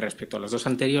porcentualmente respecto a los dos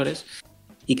anteriores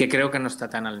y que creo que no está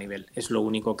tan al nivel. Es lo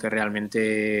único que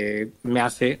realmente me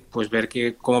hace pues ver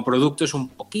que como producto es un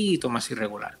poquito más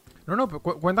irregular. No,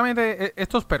 cuéntame de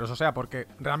estos peros, o sea, porque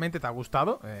realmente te ha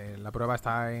gustado, la prueba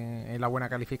está en la buena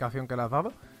calificación que le has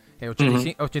dado,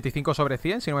 85 sobre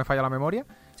 100, si no me falla la memoria,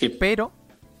 pero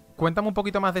cuéntame un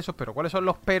poquito más de esos peros. ¿Cuáles son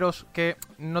los peros que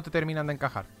no te terminan de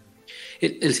encajar?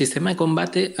 El sistema de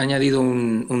combate ha añadido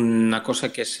una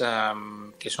cosa que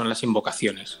son las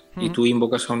invocaciones. Y tú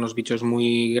invocas a unos bichos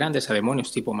muy grandes, a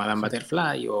demonios tipo Madame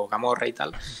Butterfly o Gamorra y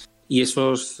tal. Y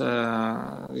esas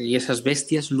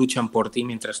bestias luchan por ti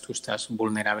mientras tú estás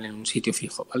vulnerable en un sitio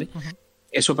fijo, ¿vale?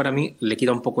 Eso para mí le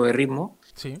quita un poco de ritmo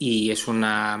y es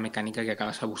una mecánica que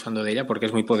acabas abusando de ella porque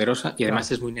es muy poderosa y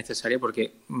además es muy necesaria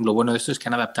porque lo bueno de esto es que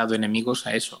han adaptado enemigos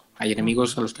a eso. Hay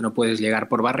enemigos a los que no puedes llegar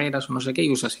por barreras o no sé qué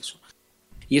y usas eso.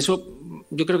 Y eso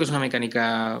yo creo que es una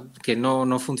mecánica que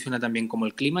no funciona tan bien como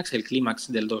el clímax. El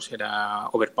clímax del 2 era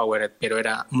overpowered, pero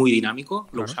era muy dinámico.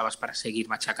 Lo usabas para seguir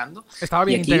machacando. Estaba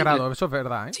bien aquí, integrado, eso es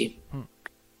verdad, ¿eh? Sí.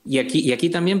 Y aquí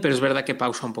también, pero es verdad que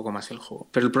pausa un poco más el juego.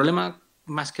 Pero el problema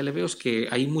más que le veo es que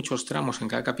hay muchos tramos en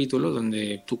cada capítulo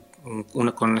donde tú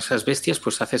con esas bestias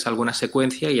pues haces alguna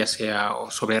secuencia, ya sea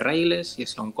sobre raíles, ya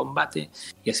sea un combate,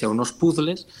 ya sea unos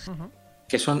puzzles,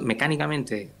 que son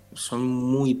mecánicamente son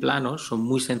muy planos, son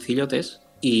muy sencillotes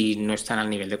y no están al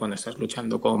nivel de cuando estás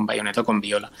luchando con Bayonetta o con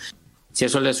Viola. Si a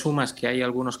eso le sumas que hay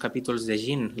algunos capítulos de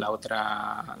Jin, la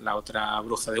otra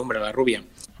bruja de Umbra, la rubia,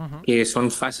 que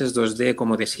son fases 2D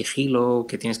como de sigilo,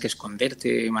 que tienes que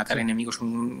esconderte, matar enemigos,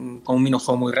 con un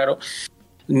minijuego muy raro.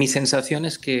 Mi sensación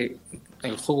es que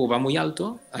el juego va muy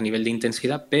alto a nivel de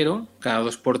intensidad, pero cada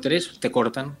 2x3 te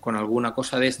cortan con alguna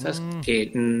cosa de estas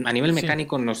que a nivel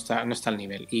mecánico no está al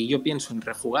nivel. Y yo pienso en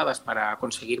rejugadas para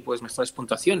conseguir pues mejores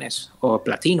puntuaciones o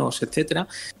platinos, etcétera.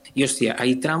 Y hostia,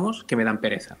 hay tramos que me dan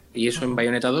pereza. Y eso en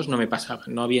Bayonetta 2 no me pasaba.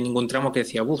 No había ningún tramo que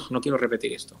decía, no quiero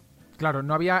repetir esto. Claro,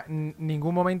 no había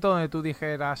ningún momento donde tú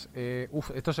dijeras,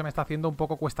 esto se me está haciendo un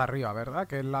poco cuesta arriba, ¿verdad?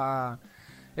 Que es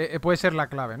puede ser la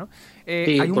clave, ¿no?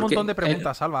 Sí, hay un montón de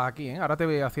preguntas, Salva, aquí, ¿eh? Ahora te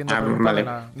voy haciendo preguntas vale.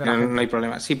 de la gente. No hay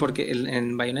problema. Sí, porque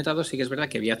en Bayonetta 2 sí que es verdad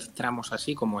que había tramos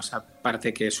así, como esa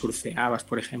parte que surfeabas,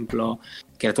 por ejemplo,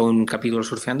 que era todo un capítulo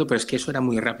surfeando, pero es que eso era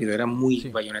muy rápido, era muy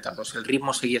Bayonetta 2. El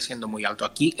ritmo seguía siendo muy alto.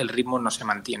 Aquí el ritmo no se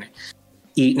mantiene.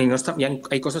 Y no está,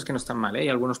 hay cosas que no están mal, ¿eh? Hay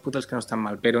algunos puzzles que no están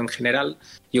mal, pero en general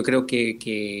yo creo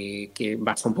que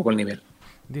baja un poco el nivel.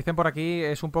 Dicen por aquí,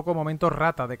 es un poco momento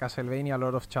rata de Castlevania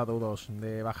Lord of Shadow 2,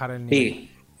 de bajar el nivel.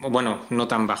 Sí, bueno, no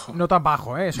tan bajo. No tan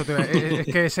bajo, ¿eh? Eso es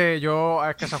que ese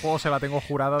juego se la tengo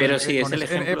jurada. Pero sí, es el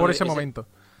ejemplo por ese momento.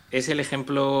 Es el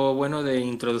ejemplo bueno de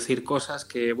introducir cosas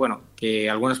que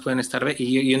algunas pueden estar bien.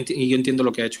 Y yo entiendo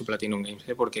lo que ha hecho Platinum Games,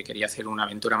 ¿eh? Porque quería hacer una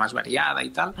aventura más variada y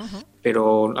tal,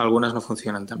 pero algunas no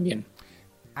funcionan tan bien.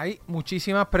 Hay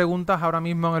muchísimas preguntas ahora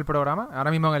mismo en el programa,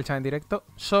 ahora mismo en el chat en directo,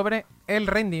 sobre el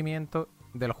rendimiento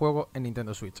del juego en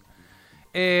Nintendo Switch.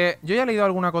 Yo ya he leído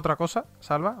alguna que otra cosa,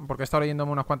 Salva, porque he estado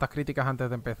leyéndome unas cuantas críticas antes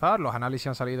de empezar. Los análisis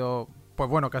han salido, pues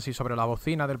bueno, casi sobre la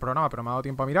bocina del programa, pero me ha dado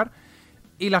tiempo a mirar.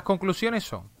 Y las conclusiones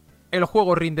son: el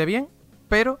juego rinde bien,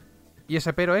 pero, y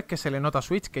ese pero es que se le nota a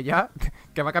Switch que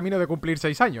va camino de cumplir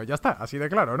 6 años, ya está, así de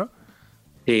claro, ¿no?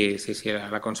 Sí,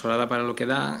 la consola da para lo que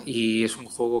da y es un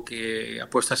juego que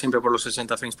apuesta siempre por los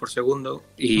 60 frames por segundo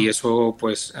y eso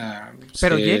pues...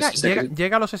 Pero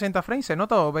llega a los 60 frames, ¿se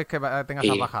nota o ves que tengas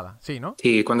esa bajada? Sí, ¿no?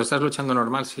 Sí, cuando estás luchando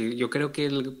normal, sí. Yo creo que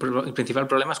el principal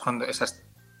problema es cuando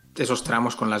esos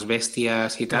tramos con las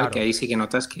bestias y tal, claro, que ahí sí que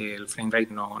notas que el frame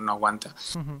rate no aguanta.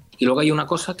 Y luego hay una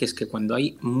cosa que es que cuando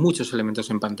hay muchos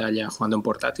elementos en pantalla jugando en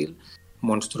portátil,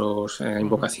 monstruos,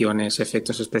 invocaciones,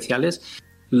 efectos especiales,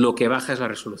 lo que baja es la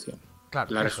resolución. Claro,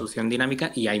 la resolución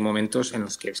dinámica, y hay momentos en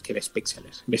los que ves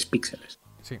píxeles.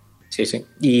 Sí. Sí.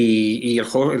 Y el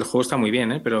juego está muy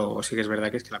bien, ¿eh? Pero sí que es verdad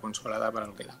que la consola da para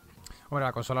lo que da. Bueno,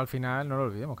 la consola al final, no lo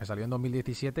olvidemos, que salió en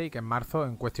 2017 y que en marzo,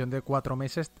 en cuestión de 4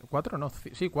 meses, 4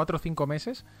 o 5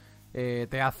 meses,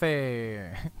 te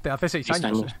hace 6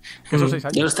 años. Que son 6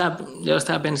 años. Yo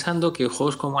estaba pensando que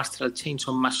juegos como Astral Chain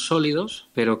son más sólidos,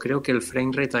 pero creo que el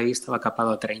frame rate ahí estaba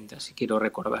capado a 30, si quiero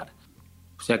recordar.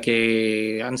 O sea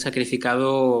que han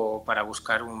sacrificado para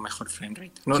buscar un mejor frame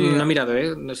rate. No he mirado,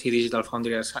 no sé si Digital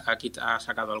Foundry ha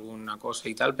sacado alguna cosa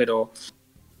y tal, pero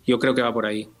yo creo que va por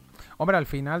ahí. Hombre, al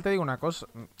final te digo una cosa,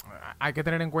 hay que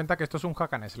tener en cuenta que esto es un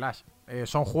hack and slash.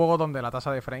 Son juegos donde la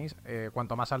tasa de frames,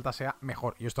 cuanto más alta sea,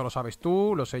 mejor. Y esto lo sabes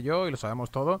tú, lo sé yo y lo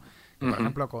sabemos todos. Por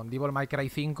ejemplo, con Devil May Cry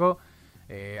 5,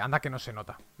 anda que no se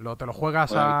nota. Te lo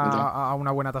juegas a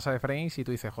una buena tasa de frames y tú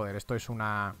dices, joder, esto es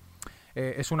una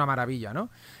maravilla, ¿no?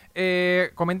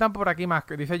 Comentan por aquí más,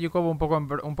 que dice Jacobo un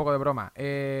poco de broma.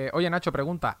 Oye, Nacho,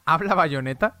 pregunta, ¿habla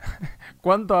Bayonetta?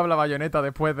 ¿Cuánto habla Bayonetta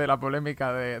después de la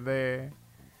polémica de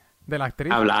la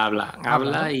actriz?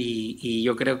 Habla y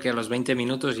yo creo que a los 20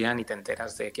 minutos ya ni te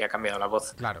enteras de que ha cambiado la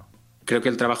voz. Claro. Creo que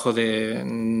el trabajo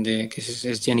de que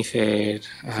es Jennifer...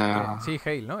 sí,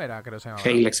 Hale, ¿no? Creo que se llama.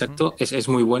 Hale, exacto. Es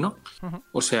muy bueno.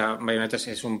 O sea, Bayonetta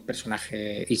es un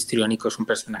personaje histriónico, es un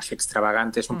personaje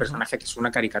extravagante, es un personaje que es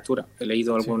una caricatura. He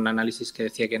leído algún análisis que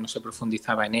decía que no se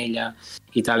profundizaba en ella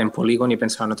y tal, en Polygon, y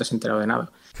pensaba, no te has enterado de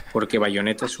nada. Porque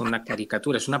Bayonetta es una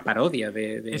caricatura, es una parodia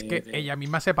Es que ella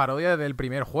misma se parodia desde el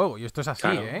primer juego, y esto es así,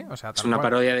 claro, ¿eh? O sea, es una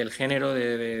parodia del género,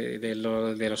 de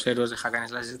los héroes de Hack and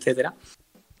Slash, etcétera.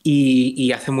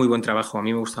 Y hace muy buen trabajo. A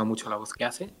mí me ha gustado mucho la voz que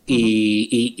hace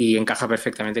y encaja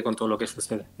perfectamente con todo lo que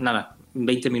sucede. Nada,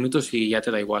 20 minutos y ya te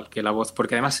da igual que la voz,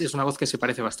 porque además es una voz que se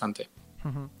parece bastante.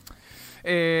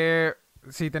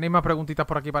 Si tenéis más preguntitas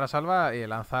por aquí para Salva,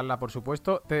 lanzadla, por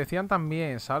supuesto. Te decían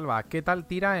también, Salva, ¿qué tal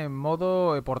tira en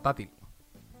modo portátil?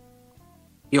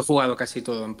 Yo he jugado casi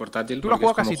todo en portátil. Tú lo has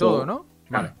jugado casi todo, ¿no?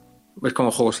 Vale. Es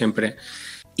como juego siempre.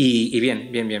 Y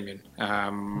bien.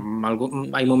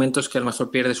 Hay momentos que a lo mejor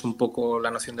pierdes un poco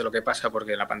la noción de lo que pasa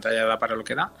porque la pantalla da para lo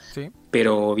que da, sí.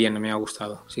 Pero bien, me ha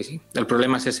gustado, sí. El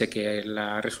problema es ese, que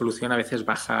la resolución a veces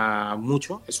baja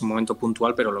mucho, es un momento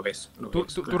puntual, pero lo ves.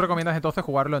 Tú recomiendas entonces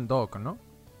jugarlo en dock, ¿no?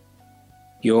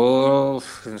 Yo,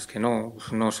 es que no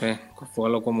sé,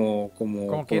 jugarlo como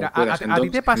quiera. ¿A ti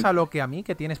te pasa lo que a mí,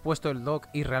 que tienes puesto el dock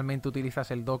y realmente utilizas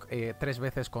el dock 3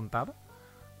 veces contado?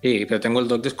 Sí, pero tengo el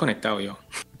dock desconectado yo.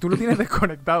 Tú lo tienes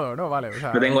desconectado, ¿no? Vale. O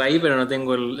sea, lo tengo ahí, pero no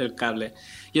tengo el cable.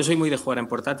 Yo soy muy de jugar en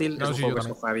portátil, no, es un juego que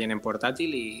se juega bien en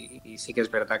portátil y sí que es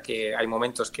verdad que hay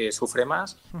momentos que sufre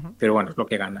más, pero bueno, es lo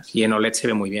que ganas. Y en OLED se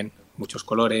ve muy bien, muchos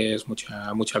colores,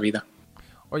 mucha vida.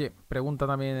 Oye, pregunta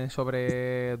también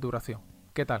sobre duración.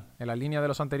 ¿Qué tal? ¿En la línea de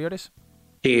los anteriores?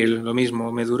 Sí, lo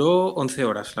mismo. Me duró 11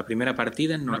 horas la primera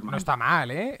partida en normal. No está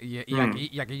mal, ¿eh?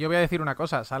 Y aquí yo voy a decir una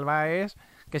cosa. Salva es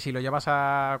que si lo llevas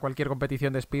a cualquier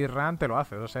competición de speedrun, te lo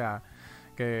haces. O sea,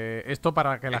 que esto,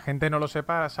 para que la gente no lo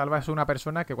sepa, Salva es una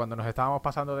persona que cuando nos estábamos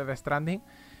pasando de Death Stranding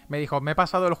me dijo, me he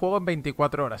pasado el juego en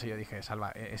 24 horas. Y yo dije,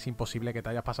 Salva, es imposible que te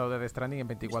hayas pasado de Death Stranding en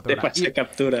 24 horas. Te pasé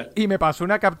captura. Y me pasó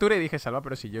una captura y dije, Salva,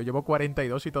 pero si yo llevo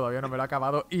 42 y todavía no me lo he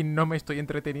acabado y no me estoy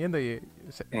entreteniendo. Y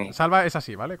Salva es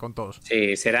así, ¿vale? Con todos.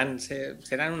 Sí, serán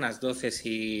unas 12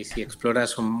 si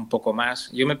exploras un poco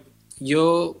más.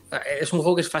 Es un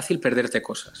juego que es fácil perderte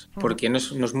cosas, porque no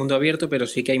es mundo abierto, pero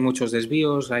sí que hay muchos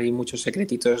desvíos, hay muchos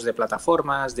secretitos de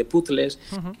plataformas, de puzzles,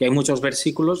 y hay muchos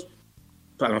versículos.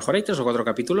 A lo mejor hay 3 o 4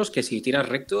 capítulos que si tiras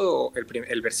recto,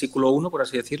 el versículo 1, por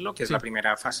así decirlo, que es la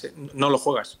primera fase, no lo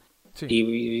juegas. Sí.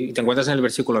 Y te encuentras en el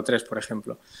versículo 3, por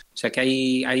ejemplo. O sea que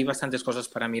hay bastantes cosas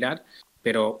para mirar,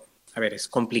 pero... A ver, es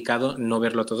complicado no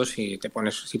verlo todo si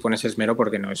pones esmero,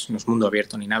 porque no es mundo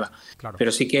abierto ni nada. Claro.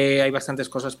 Pero sí que hay bastantes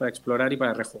cosas para explorar y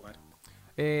para rejugar.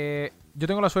 Yo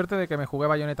tengo la suerte de que me jugué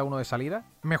Bayonetta 1 de salida,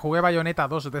 me jugué Bayonetta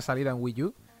 2 de salida en Wii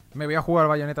U, me voy a jugar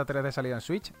Bayonetta 3 de salida en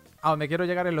Switch. A donde quiero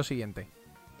llegar es lo siguiente.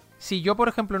 Si yo, por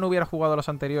ejemplo, no hubiera jugado los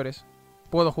anteriores,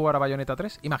 ¿puedo jugar a Bayonetta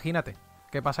 3? Imagínate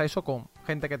que pasa eso con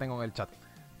gente que tengo en el chat.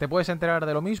 ¿Te puedes enterar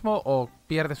de lo mismo o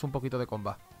pierdes un poquito de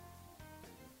combat?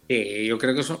 Yo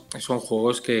creo que son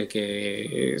juegos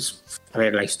que es... A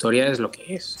ver, la historia es lo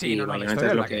que es. Sí, no, la historia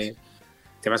es lo que es.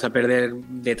 Te vas a perder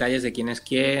detalles de quién es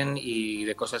quién y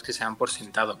de cosas que se dan por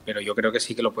sentado, pero yo creo que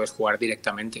sí que lo puedes jugar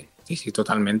directamente. Sí,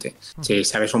 totalmente. Si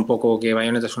sabes un poco que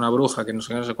Bayonetta es una bruja, que no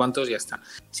sé cuántos, ya está.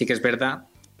 Sí que es verdad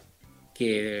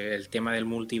que el tema del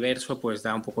multiverso pues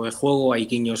da un poco de juego, hay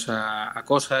guiños a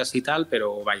cosas y tal,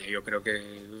 pero vaya, yo creo que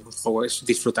el juego es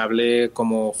disfrutable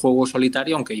como juego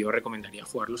solitario, aunque yo recomendaría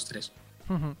jugar los 3.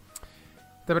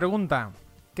 Te pregunta,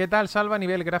 ¿qué tal Salva a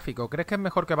nivel gráfico? ¿Crees que es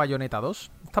mejor que Bayonetta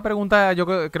 2? Esta pregunta yo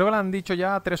creo que la han dicho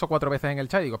ya 3 o 4 veces en el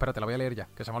chat. Digo, espérate, la voy a leer ya,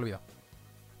 que se me ha olvidado.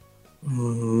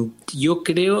 Yo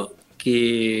creo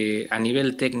que a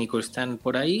nivel técnico están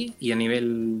por ahí y a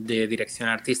nivel de dirección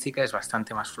artística es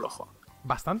bastante más flojo.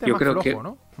 Bastante más flojo,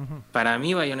 ¿no? Para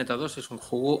mí Bayonetta 2 es un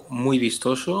juego muy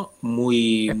vistoso,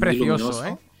 muy precioso,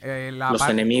 luminoso. Los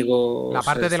enemigos... La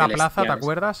parte de la plaza, ¿te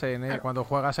acuerdas? Cuando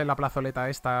juegas en la plazoleta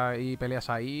esta y peleas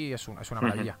ahí, es una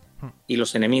maravilla. Y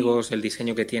los enemigos, el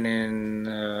diseño que tienen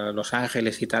los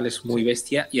ángeles y tal es muy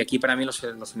bestia. Y aquí para mí los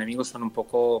enemigos son un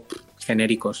poco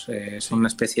genéricos. Son una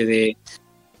especie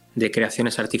de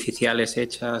creaciones artificiales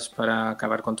hechas para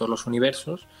acabar con todos los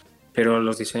universos. Pero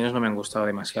los diseños no me han gustado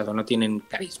demasiado, no tienen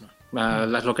carisma.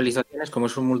 Las localizaciones, como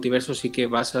es un multiverso, sí que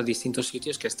vas a distintos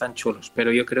sitios que están chulos,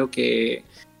 pero yo creo que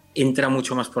entra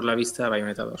mucho más por la vista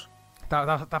Bayonetta 2. Te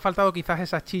ha faltado quizás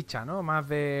esa chicha, ¿no? Más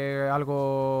de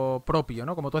algo propio,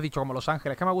 ¿no? Como tú has dicho, como Los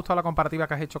Ángeles, que me ha gustado la comparativa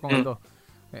que has hecho con el 2.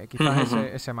 Quizás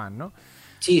ese más, ¿no?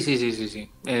 Sí.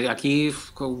 Aquí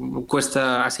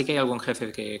cuesta, así que hay algún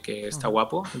jefe que está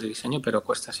guapo de diseño, pero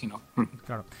cuesta si no.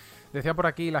 Claro. Decía por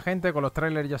aquí la gente, con los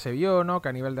trailers ya se vio, ¿no? Que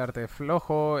a nivel de arte es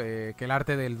flojo, que el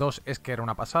arte del 2 es que era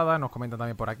una pasada. Nos comentan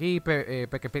también por aquí.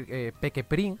 Peque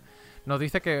Prin nos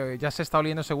dice que ya se está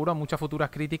oliendo seguro a muchas futuras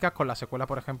críticas con la secuela,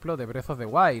 por ejemplo, de Breath of the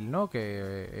Wild, ¿no?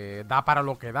 Que da para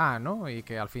lo que da, ¿no? Y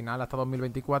que al final, hasta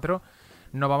 2024,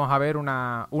 no vamos a ver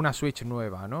una Switch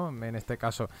nueva, ¿no? En este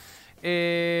caso.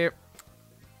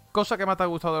 Cosa que más te ha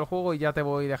gustado del juego y ya te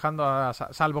voy dejando,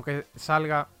 salvo que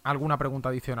salga alguna pregunta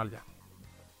adicional ya.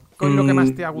 ¿Qué es lo que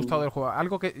más te ha gustado del juego?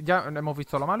 Algo que ya hemos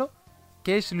visto lo malo.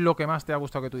 ¿Qué es lo que más te ha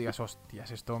gustado que tú digas,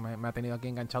 hostias, esto me ha tenido aquí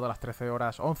enganchado a las 13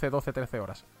 horas, 11, 12, 13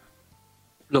 horas?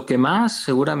 Lo que más,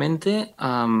 seguramente,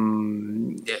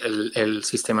 el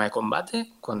sistema de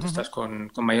combate, cuando estás con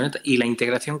Bayonetta, y la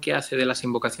integración que hace de las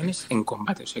invocaciones en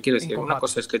combate. O sea, quiero decir, una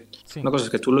cosa es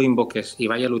que tú lo invoques y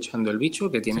vaya luchando el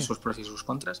bicho, que tiene sus pros y sus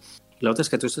contras. Y la otra es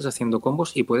que tú estés haciendo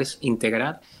combos y puedes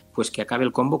integrar, pues que acabe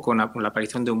el combo con la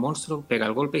aparición de un monstruo, pega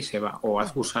el golpe y se va. O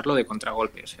usarlo de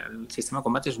contragolpe. O sea, el sistema de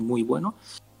combate es muy bueno.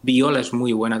 Viola es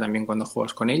muy buena también cuando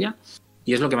juegas con ella.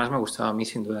 Y es lo que más me ha gustado a mí,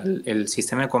 sin duda, el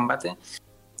sistema de combate.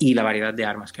 Y la variedad de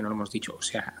armas, que no lo hemos dicho. O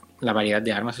sea, la variedad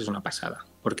de armas es una pasada.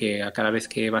 Porque a cada vez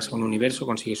que vas a un universo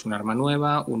consigues un arma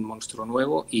nueva, un monstruo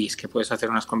nuevo, y es que puedes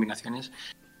hacer unas combinaciones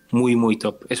muy, muy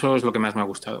top. Eso es lo que más me ha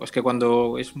gustado. Es que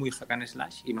cuando es muy hack and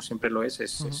slash, y no siempre lo es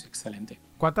excelente.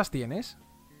 ¿Cuántas tienes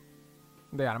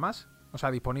de armas? O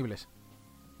sea, disponibles.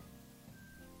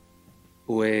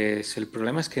 Pues el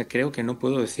problema es que creo que no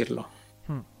puedo decirlo.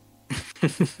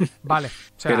 Vale,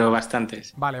 o sea, pero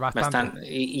bastantes. Vale, bastante.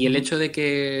 Y el hecho de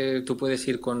que tú puedes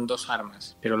ir con 2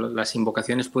 armas, pero las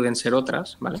invocaciones pueden ser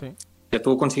otras, ¿vale? Sí. O sea,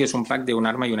 tú consigues un pack de un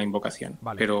arma y una invocación,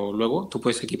 vale. Pero luego tú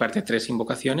puedes equiparte 3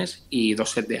 invocaciones y 2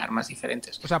 sets de armas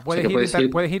diferentes. O sea,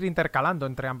 puedes ir intercalando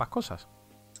entre ambas cosas.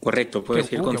 Correcto, puedes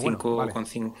ir con 5. Vale.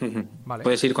 Vale.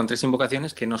 Puedes ir con 3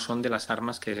 invocaciones que no son de las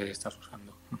armas que estás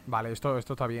usando. Vale, esto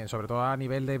está bien, sobre todo a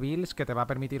nivel de builds, que te va a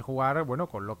permitir jugar, bueno,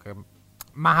 con lo que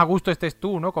más a gusto estés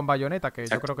tú, ¿no? Con Bayonetta, que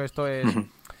Exacto. Yo creo que esto es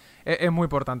muy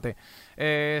importante.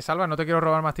 Salva, no te quiero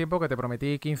robar más tiempo, que te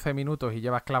prometí 15 minutos y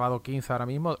llevas clavado 15 ahora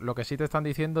mismo. Lo que sí te están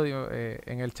diciendo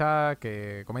en el chat,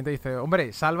 que comenta y dice,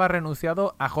 hombre, Salva ha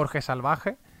renunciado a Jorge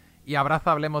Salvaje y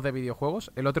abraza Hablemos de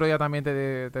Videojuegos. El otro día también te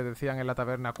decían en la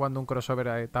taberna, cuando un crossover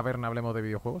a taberna Hablemos de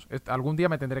Videojuegos. Algún día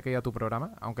me tendré que ir a tu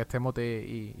programa, aunque esté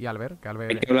Mote y Albert.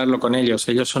 Hay que hablarlo con ellos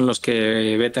son los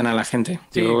que vetan a la gente.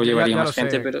 Sí, yo llevaría ya más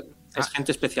gente, pero es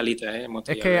gente especialita,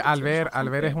 Mote. Es que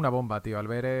Albert es una bomba, tío.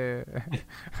 Albert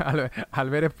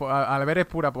es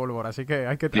pura pólvora, así que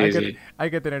hay que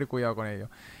tener cuidado con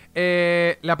ello.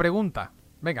 La pregunta,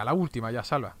 venga, la última ya,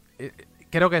 Salva.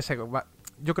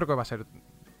 Yo creo que va a ser...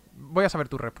 Voy a saber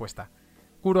tu respuesta.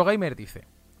 Kurogamer dice,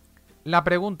 la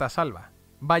pregunta, Salva,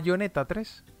 ¿Bayonetta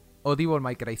 3 o Devil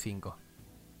May Cry 5?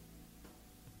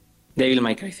 Devil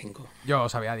May Cry 5. Yo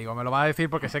sabía, me lo va a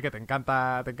decir porque sé que te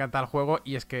encanta el juego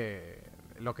y es que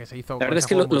lo que se hizo... La verdad es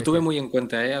que lo tuve muy en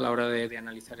cuenta a la hora de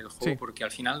analizar el juego, sí. Porque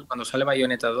al final, cuando sale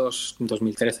Bayonetta 2 en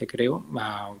 2013, creo,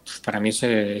 para mí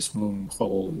es un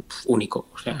juego único.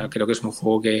 O sea, creo que es un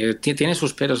juego que tiene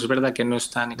sus peros. Es verdad que no es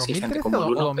tan exigente como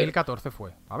el 1. 2014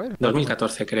 fue. A ver.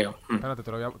 2014, creo. Espérate, te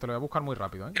lo voy a buscar muy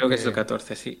rápido. Creo que es el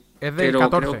 14, sí. Es del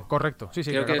 14, correcto. Sí,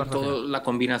 creo que la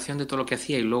combinación de todo lo que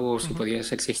hacía y luego si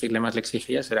podías exigirle más, le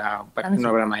exigías, era para mí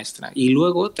una obra maestra. Y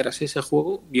luego, tras ese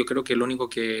juego, yo creo que el único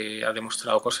que ha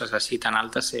demostrado cosas así tan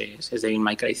altas es Devil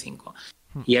May Cry 5.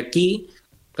 Y aquí,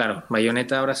 claro,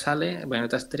 Bayonetta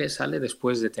 3 sale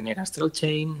después de tener Astral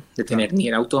Chain, de tener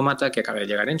Nier Automata, que acaba de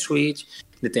llegar en Switch,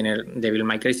 de tener Devil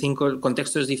May Cry 5. El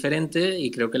contexto es diferente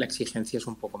y creo que la exigencia es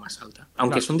un poco más alta.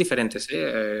 Aunque son diferentes,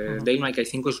 Devil May Cry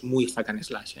 5 es muy hack and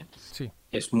slash, Sí.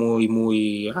 Es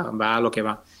muy va a lo que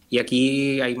va. Y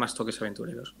aquí hay más toques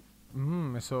aventureros.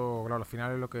 Eso, claro, al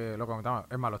final es lo que comentaba.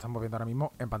 Es más, lo estamos viendo ahora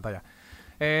mismo en pantalla.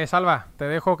 Salva, te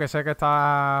dejo, que sé que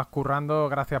estás currando.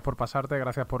 Gracias por pasarte,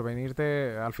 gracias por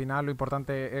venirte. Al final lo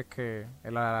importante es que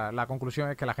la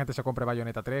conclusión es que la gente se compre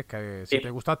Bayonetta 3, que si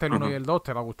te gustaste el 1 y el 2,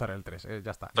 te va a gustar el 3.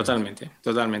 Ya está.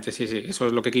 Totalmente, sí. Eso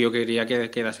es lo que yo quería que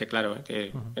quedase claro,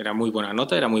 que era muy buena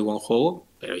nota, era muy buen juego,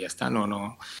 pero ya está.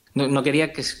 No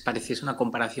quería que pareciese una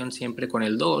comparación siempre con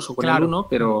el 2 o con el 1,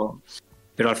 pero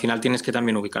al final tienes que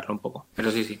también ubicarlo un poco.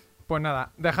 Pero sí. Pues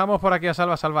nada, dejamos por aquí a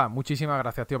Salva. Salva, muchísimas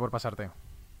gracias, tío, por pasarte.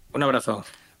 Un abrazo.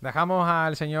 Dejamos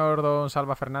al señor don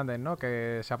Salva Fernández, ¿no?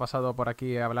 Que se ha pasado por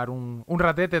aquí a hablar un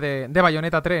ratete de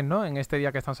Bayonetta 3, ¿no? En este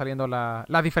día que están saliendo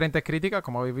las diferentes críticas.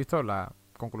 Como habéis visto, la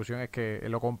conclusión es que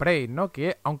lo compréis, ¿no?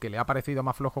 Que aunque le ha parecido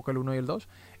más flojo que el 1 y el 2,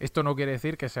 esto no quiere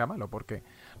decir que sea malo, porque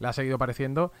le ha seguido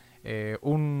pareciendo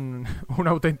un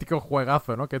auténtico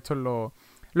juegazo, ¿no? Que esto es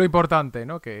lo importante,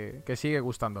 ¿no? Que sigue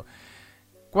gustando.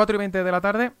 4:20 de la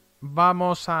tarde.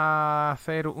 Vamos a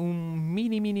hacer un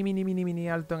mini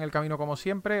alto en el camino como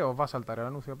siempre. Os va a saltar el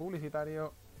anuncio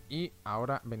publicitario y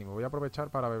ahora venimos. Voy a aprovechar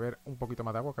para beber un poquito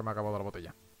más de agua, que me ha acabado la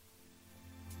botella.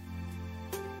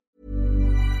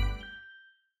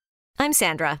 I'm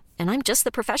Sandra, and I'm just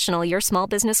the professional your small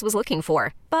business was looking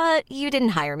for. But you didn't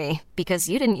hire me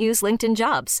because you didn't use LinkedIn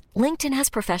Jobs. LinkedIn has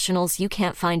professionals you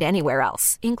can't find anywhere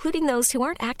else, including those who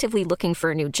aren't actively looking for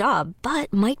a new job,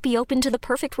 but might be open to the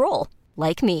perfect role.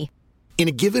 Like me. In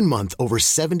a given month, over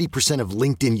 70% of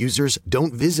LinkedIn users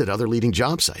don't visit other leading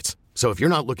job sites. So if you're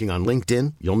not looking on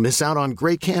LinkedIn, you'll miss out on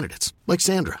great candidates like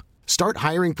Sandra. Start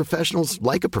hiring professionals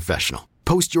like a professional.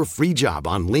 Post your free job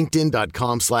on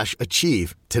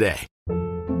linkedin.com/achieve today.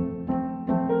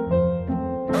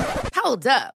 Hold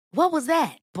up. What was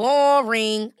that?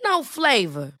 Boring. No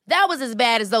flavor. That was as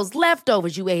bad as those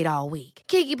leftovers you ate all week.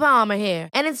 Keke Palmer here,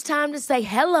 and it's time to say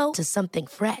hello to something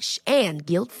fresh and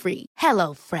guilt-free.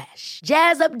 Hello Fresh.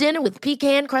 Jazz up dinner with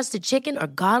pecan-crusted chicken or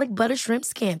garlic butter shrimp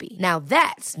scampi. Now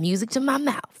that's music to my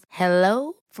mouth.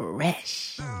 Hello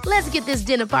Fresh. Let's get this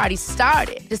dinner party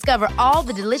started. Discover all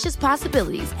the delicious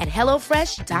possibilities at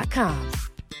hellofresh.com.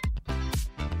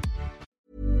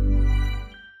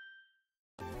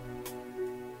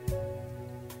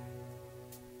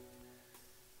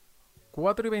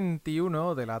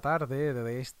 4:21 de la tarde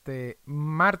de este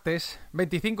martes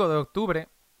 25 de octubre.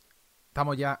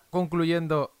 Estamos ya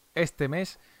concluyendo este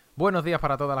mes. Buenos días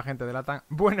para toda la gente de LATAM.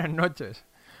 Buenas noches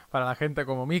para la gente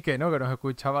como Mike, ¿no? Que nos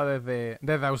escuchaba desde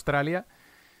Australia.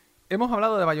 Hemos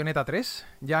hablado de Bayonetta 3.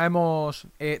 Ya hemos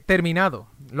terminado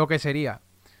lo que sería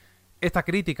esta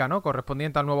crítica, ¿no?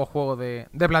 Correspondiente al nuevo juego de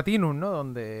Platinum, ¿no?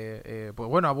 Donde, pues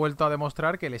bueno, ha vuelto a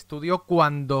demostrar que el estudio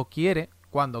cuando quiere,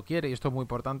 y esto es muy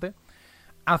importante,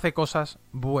 hace cosas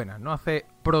buenas, ¿no? Hace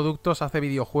productos, hace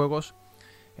videojuegos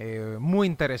muy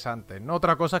interesantes, ¿no?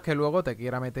 Otra cosa es que luego te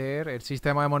quiera meter el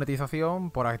sistema de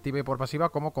monetización por activa y por pasiva,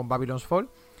 como con Babylon's Fall,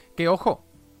 que ojo,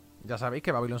 ya sabéis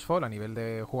que Babylon's Fall a nivel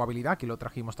de jugabilidad, aquí lo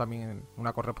trajimos también en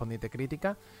una correspondiente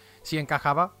crítica, sí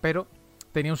encajaba, pero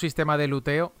tenía un sistema de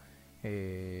luteo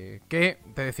que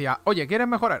te decía, oye, ¿quieres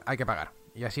mejorar? Hay que pagar.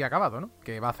 Y así ha acabado, ¿no?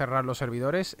 Que va a cerrar los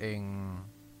servidores en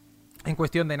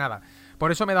cuestión de nada.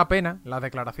 Por eso me da pena las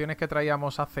declaraciones que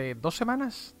traíamos hace 2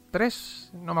 semanas,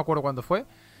 3, no me acuerdo cuándo fue,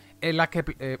 en las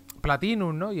que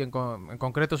Platinum, ¿no? Y en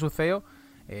concreto su CEO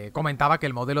comentaba que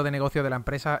el modelo de negocio de la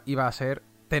empresa iba a ser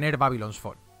tener Babylon's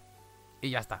Fall. Y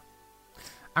ya está.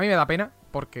 A mí me da pena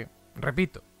porque,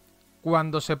 repito,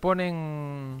 cuando se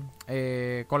ponen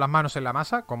con las manos en la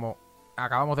masa, como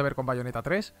acabamos de ver con Bayonetta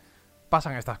 3,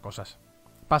 pasan estas cosas.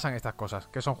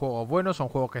 Que son juegos buenos, son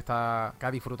juegos que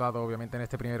ha disfrutado obviamente en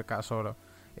este primer caso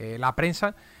la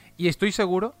prensa, y estoy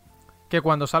seguro que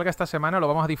cuando salga esta semana lo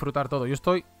vamos a disfrutar todo. Yo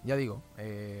estoy, ya digo,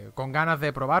 con ganas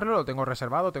de probarlo, lo tengo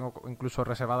reservado, tengo incluso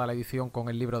reservada la edición con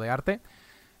el libro de arte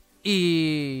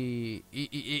y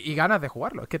ganas de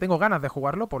jugarlo. Es que tengo ganas de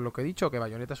jugarlo, por lo que he dicho, que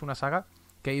Bayonetta es una saga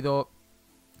que he ido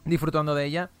disfrutando de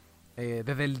ella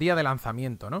desde el día de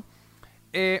lanzamiento, ¿no?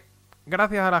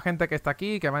 Gracias a la gente que está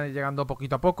aquí, que van llegando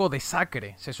poquito a poco. De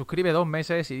Sacre se suscribe 2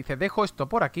 meses y dice, dejo esto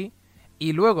por aquí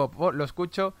y luego lo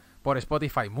escucho por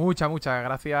Spotify. Muchas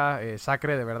gracias,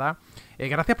 Sacre, de verdad.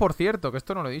 Gracias, por cierto, que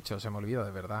esto no lo he dicho, se me olvida, de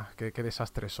verdad. Qué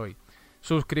desastre soy.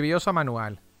 Suscribíos a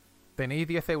Manual. Tenéis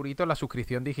 10 euritos la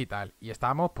suscripción digital y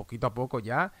estamos poquito a poco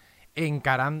ya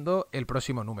encarando el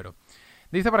próximo número.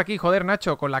 Dice por aquí, joder,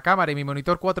 Nacho, con la cámara y mi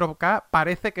monitor 4K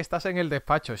parece que estás en el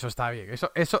despacho. Eso está bien,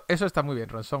 eso está muy bien,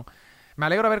 Ronsón. Me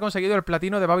alegro de haber conseguido el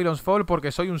platino de Babylon's Fall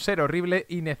porque soy un ser horrible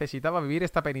y necesitaba vivir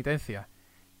esta penitencia.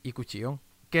 Y Cuchillón,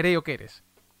 creo que eres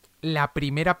la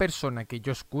primera persona que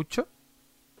yo escucho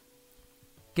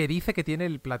que dice que tiene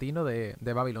el platino de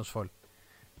Babylon's Fall.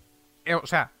 O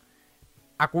sea,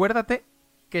 acuérdate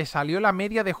que salió la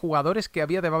media de jugadores que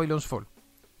había de Babylon's Fall,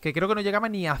 que creo que no llegaba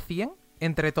ni a 100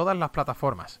 entre todas las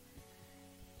plataformas.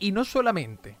 Y no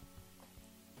solamente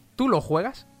tú lo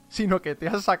juegas, sino que te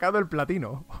has sacado el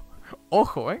platino.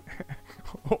 Ojo,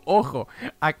 ojo,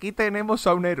 aquí tenemos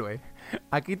a un héroe.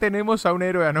 Aquí tenemos a un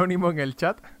héroe anónimo en el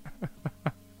chat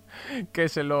que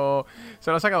se lo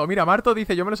ha sacado. Mira, Marto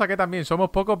dice, yo me lo saqué también,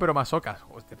 somos pocos pero masocas.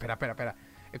 Hostia, espera.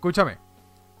 Escúchame.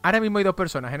 Ahora mismo hay 2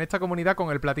 personas en esta comunidad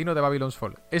con el platino de Babylon's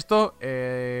Fall. Esto,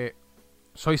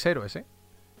 sois héroes,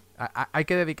 Hay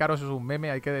que dedicaros un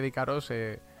meme, hay que dedicaros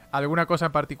alguna cosa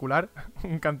en particular,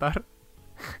 un cantar.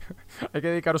 Hay que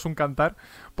dedicaros un cantar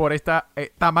por esta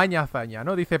tamaña hazaña,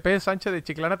 ¿no? Dice Pep Sánchez de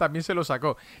Chiclana también se lo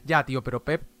sacó. Ya, tío, pero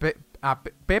Pep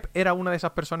era una de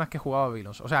esas personas que jugaba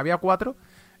Babylon's. O sea, había 4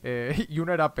 y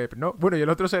uno era Pep, ¿no? Bueno, y el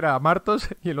otro era Martos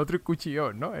y el otro es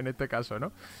Cuchillón, ¿no? En este caso,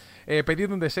 ¿no?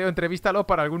 Pedid un deseo, entrevístalo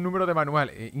para algún número de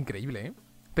manual. Increíble, ¿eh?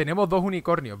 Tenemos 2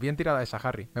 unicornios, bien tirada esa,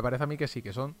 Harry. Me parece a mí que sí,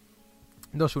 que son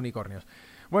 2 unicornios.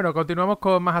 Bueno, continuamos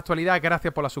con más actualidad.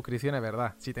 Gracias por las suscripciones,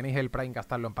 ¿verdad? Si tenéis el Prime,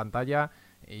 gastadlo en pantalla.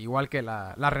 Igual que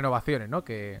las renovaciones, ¿no?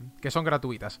 Que son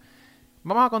gratuitas.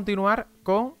 Vamos a continuar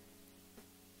con,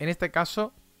 en este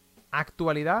caso,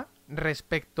 actualidad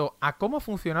respecto a cómo ha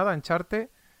funcionado Uncharted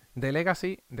The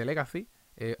Legacy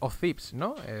of Thieves,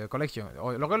 ¿no? Collection.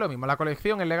 O lo que es lo mismo, la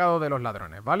colección El legado de los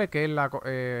ladrones, ¿vale? Que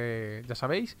es ya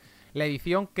sabéis, la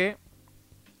edición que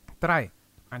trae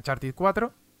Uncharted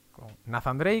 4 con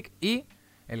Nathan Drake y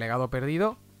El legado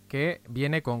perdido, que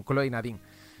viene con Chloe Nadine.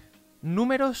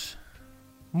 números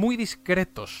muy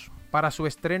discretos para su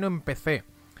estreno en PC.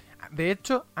 De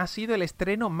hecho, ha sido el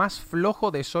estreno más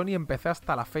flojo de Sony en PC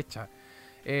hasta la fecha.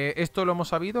 Esto lo hemos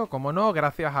sabido, como no,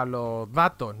 gracias a los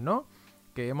datos, ¿no?,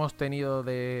 que hemos tenido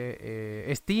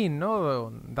de Steam,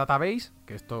 ¿no?, Database,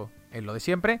 que esto es lo de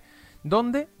siempre,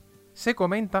 donde se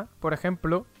comenta, por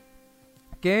ejemplo,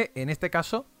 que en este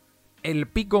caso el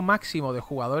pico máximo de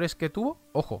jugadores que tuvo,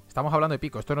 ojo, estamos hablando de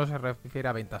pico, esto no se refiere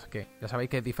a ventas, que ya sabéis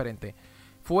que es diferente,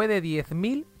 fue de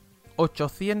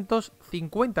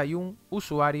 10.851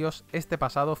 usuarios este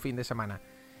pasado fin de semana.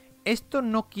 Esto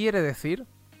no quiere decir,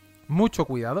 mucho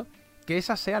cuidado, que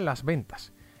esas sean las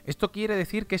ventas. Esto quiere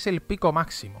decir que es el pico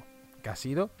máximo, que ha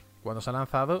sido cuando se ha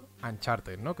lanzado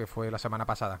Uncharted, ¿no?, que fue la semana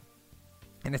pasada.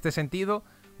 En este sentido,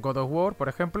 God of War, por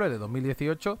ejemplo, el de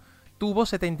 2018, tuvo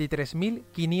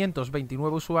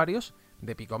 73.529 usuarios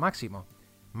de pico máximo.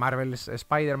 Marvel's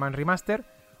Spider-Man Remaster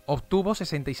obtuvo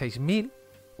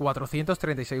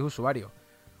 66.436 usuarios.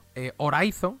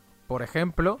 Horizon, por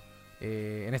ejemplo,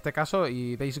 en este caso,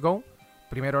 y Days Gone,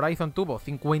 primero Horizon tuvo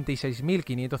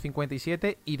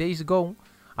 56.557 y Days Gone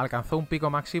alcanzó un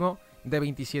pico máximo de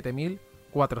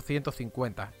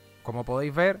 27.450. Como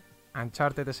podéis ver,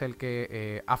 Uncharted es el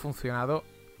que ha funcionado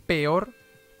peor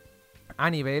a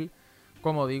nivel,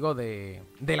 como digo, de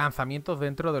lanzamientos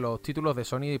dentro de los títulos de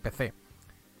Sony y PC.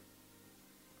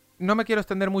 No me quiero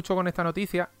extender mucho con esta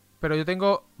noticia, pero yo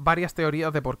tengo varias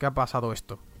teorías de por qué ha pasado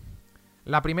esto.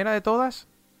 La primera de todas,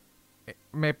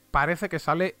 me parece que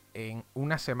sale en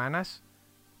unas semanas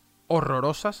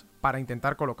horrorosas para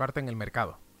intentar colocarte en el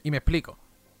mercado. Y me explico.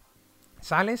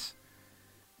 Sales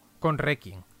con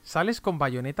Requiem, sales con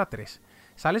Bayonetta 3,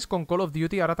 sales con Call of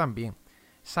Duty ahora también,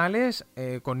 sales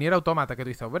con Nier Automata, que tú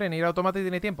dices, hombre, Nier Automata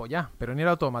tiene tiempo, ya, pero Nier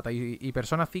Automata y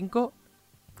Persona 5,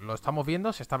 lo estamos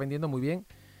viendo, se está vendiendo muy bien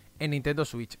en Nintendo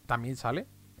Switch. También sale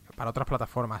para otras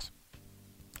plataformas.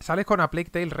 Sales con A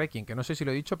Plague Tale Requiem, que no sé si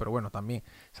lo he dicho, pero bueno, también.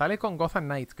 Sales con Gotham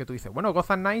Knights, que tú dices, bueno,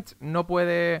 Gotham Knights no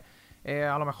puede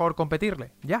a lo mejor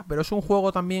competirle, ya, pero es un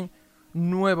juego también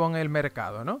nuevo en el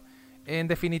mercado, ¿no? En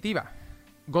definitiva,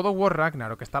 God of War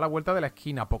Ragnarok, que está a la vuelta de la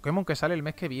esquina, Pokémon que sale el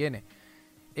mes que viene,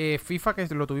 FIFA, que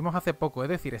lo tuvimos hace poco, es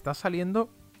decir, está saliendo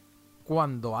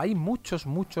cuando hay muchos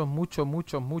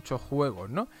juegos,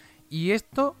 ¿no? Y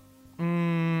esto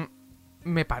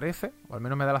me parece, o al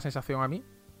menos me da la sensación a mí,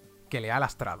 que le ha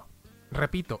lastrado.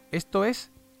 Repito, esto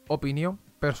es opinión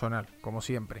personal, como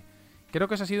siempre. Creo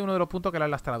que ese ha sido uno de los puntos que le ha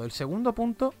lastrado. El segundo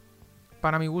punto,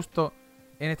 para mi gusto,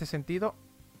 en este sentido,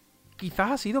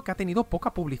 quizás ha sido que ha tenido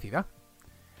poca publicidad.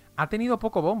 Ha tenido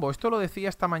poco bombo. Esto lo decía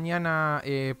esta mañana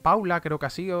Paula, creo que ha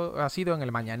sido en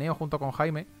el mañaneo junto con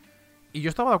Jaime. Y yo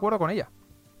estaba de acuerdo con ella.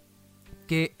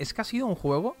 Que es que ha sido un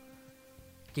juego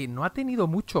que no ha tenido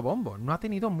mucho bombo, no ha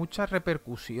tenido mucha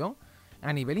repercusión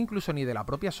a nivel incluso ni de la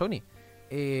propia Sony.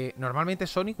 Normalmente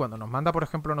Sony, cuando nos manda, por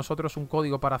ejemplo, a nosotros un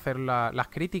código para hacer las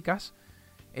críticas,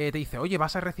 te dice, oye,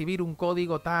 vas a recibir un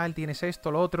código tal, tienes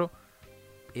esto, lo otro.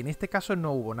 En este caso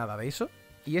no hubo nada de eso.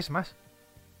 Y es más,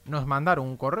 nos mandaron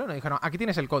un correo y nos dijeron, aquí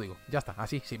tienes el código, ya está,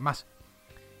 así, sin más.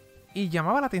 Y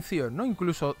llamaba la atención, ¿no?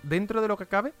 Incluso dentro de lo que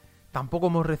cabe, tampoco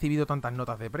hemos recibido tantas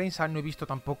notas de prensa, no he visto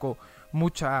tampoco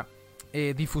mucha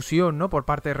difusión, ¿no?, por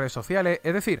parte de redes sociales.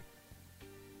 Es decir,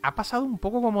 ha pasado un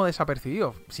poco como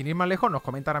desapercibido. Sin ir más lejos, nos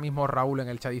comenta ahora mismo Raúl en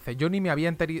el chat, dice, yo ni me había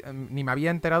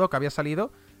enterado que había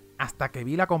salido hasta que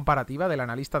vi la comparativa del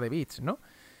analista de bits, ¿no?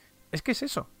 Es que es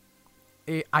eso.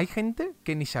 Hay gente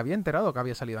que ni se había enterado que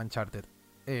había salido Uncharted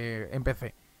en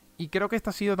PC. Y creo que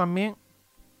esta ha sido también...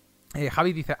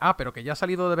 Javi dice, pero que ya ha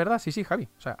salido de verdad. Sí, Javi,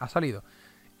 o sea, ha salido.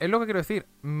 Es lo que quiero decir.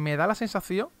 Me da la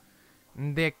sensación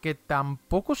de que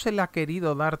tampoco se le ha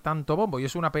querido dar tanto bombo. Y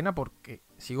es una pena porque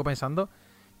sigo pensando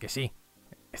que sí,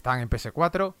 están en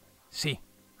PS4, sí,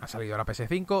 han salido a la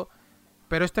PS5,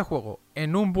 pero este juego,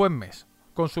 en un buen mes,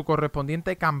 con su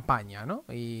correspondiente campaña, ¿no?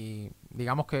 Y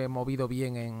digamos que he movido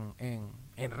bien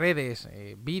en redes,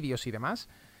 vídeos y demás,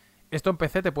 esto en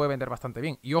PC te puede vender bastante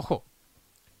bien. Y ojo,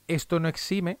 esto no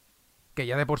exime que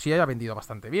ya de por sí haya vendido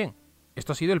bastante bien.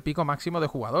 Esto ha sido el pico máximo de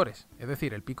jugadores. Es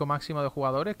decir, el pico máximo de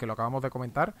jugadores, que lo acabamos de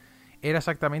comentar, era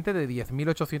exactamente de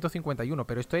 10.851,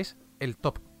 pero esto es el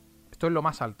top. Esto es lo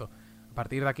más alto. A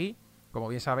partir de aquí, como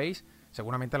bien sabéis,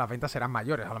 seguramente las ventas serán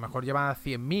mayores. A lo mejor llevan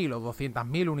 100.000 o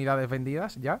 200.000 unidades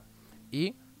vendidas ya.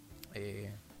 Y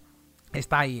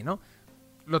está ahí, ¿no?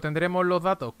 Lo tendremos los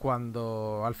datos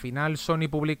cuando al final Sony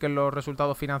publique los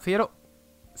resultados financieros.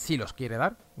 Si los quiere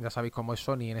dar. Ya sabéis cómo es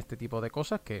Sony en este tipo de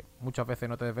cosas, que muchas veces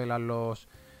no te desvelan los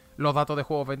datos de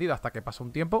juegos vendidos hasta que pasa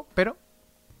un tiempo. Pero,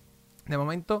 de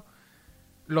momento,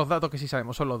 los datos que sí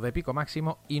sabemos son los de pico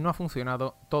máximo y no ha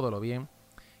funcionado todo lo bien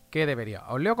que debería.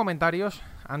 Os leo comentarios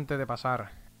antes de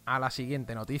pasar a la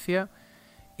siguiente noticia.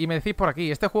 Y me decís por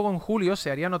aquí, este juego en julio se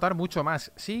haría notar mucho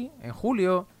más. Sí, en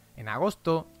julio, en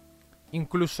agosto,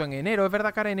 incluso en enero. Es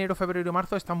verdad que ahora enero, febrero y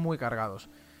marzo están muy cargados.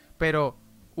 Pero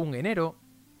un enero,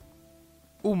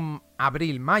 un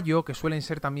abril, mayo, que suelen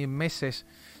ser también meses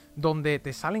donde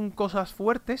te salen cosas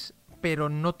fuertes, pero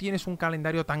no tienes un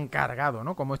calendario tan cargado,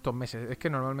 ¿no? Como estos meses. Es que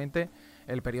normalmente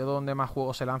el periodo donde más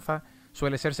juegos se lanza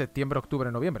suele ser septiembre,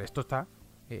 octubre, noviembre. Esto está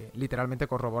literalmente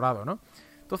corroborado, ¿no?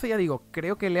 Entonces ya digo,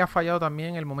 creo que le ha fallado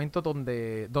también el momento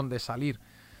donde salir.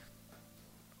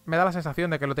 Me da la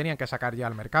sensación de que lo tenían que sacar ya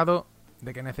al mercado,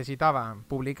 de que necesitaban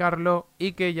publicarlo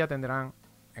y que ya tendrán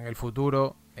en el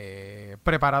futuro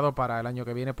preparado para el año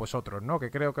que viene pues otros, ¿no?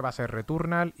 Que creo que va a ser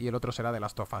Returnal y el otro será The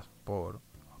Last of Us,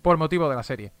 por motivo de la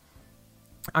serie.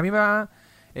 A mí me va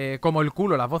como el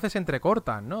culo, las voces se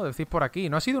entrecortan, ¿no? Decís por aquí,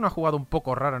 ¿no ha sido una jugada un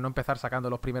poco rara no empezar sacando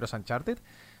los primeros Uncharted?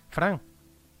 Fran,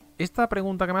 esta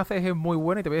pregunta que me haces es muy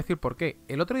buena y te voy a decir por qué.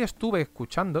 El otro día estuve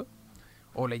escuchando,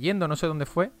 o leyendo, no sé dónde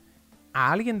fue,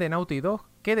 a alguien de Naughty Dog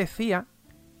que decía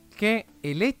que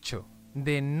el hecho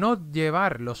de no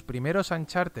llevar los primeros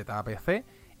Uncharted a PC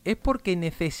es porque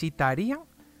necesitarían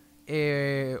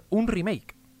un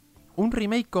remake. Un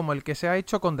remake como el que se ha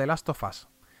hecho con The Last of Us.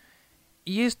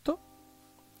 Y esto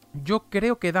yo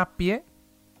creo que da pie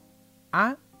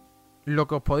a lo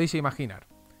que os podéis imaginar.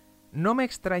 No me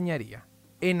extrañaría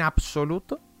en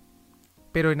absoluto,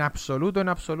 pero en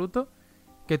absoluto,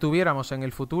 que tuviéramos en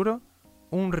el futuro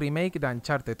un remake de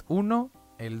Uncharted 1,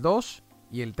 el 2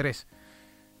 y el 3.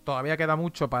 Todavía queda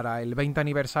mucho para el 20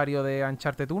 aniversario de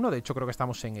Uncharted 1. De hecho, creo que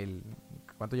estamos en el...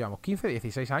 ¿Cuánto llevamos? 15,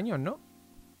 16 años, ¿no?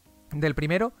 Del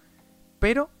primero.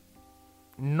 Pero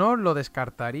no lo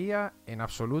descartaría en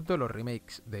absoluto los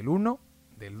remakes del 1,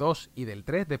 del 2 y del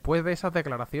 3 después de esas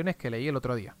declaraciones que leí el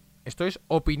otro día. Esto es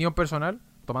opinión personal,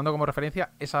 tomando como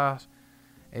referencia esas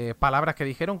palabras que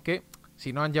dijeron que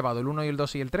si no han llevado el 1 y el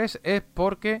 2 y el 3 es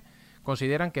porque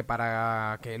consideran que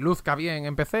para que luzca bien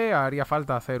en PC haría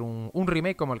falta hacer un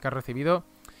remake como el que ha recibido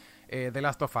The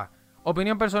Last of Us.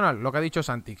 Opinión personal, lo que ha dicho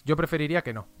Santix. Yo preferiría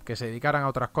que no, que se dedicaran a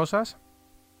otras cosas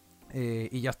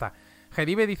y ya está.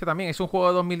 Gedive dice también, es un juego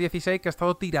de 2016 que ha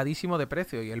estado tiradísimo de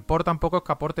precio y el port tampoco es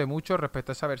que aporte mucho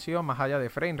respecto a esa versión más allá de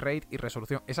frame rate y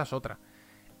resolución. Esa es otra.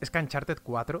 Es que Uncharted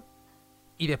 4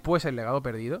 y después El Legado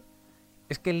Perdido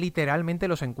es que literalmente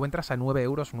los encuentras a 9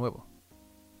 euros nuevo.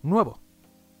 Nuevo.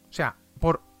 O sea,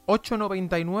 por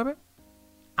 8,99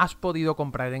 has podido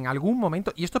comprar en algún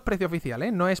momento, y esto es precio oficial,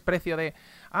 ¿eh? No es precio de,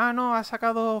 no, ha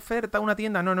sacado oferta una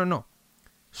tienda, no.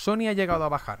 Sony ha llegado a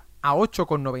bajar a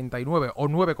 8,99 o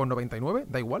 9,99,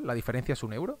 da igual, la diferencia es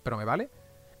 1 euro, pero me vale.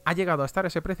 Ha llegado a estar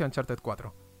ese precio Uncharted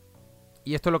 4.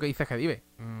 Y esto es lo que dice Gedive.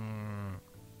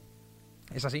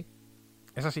 Es así,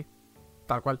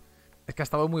 tal cual. Es que ha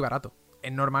estado muy barato.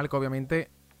 Es normal que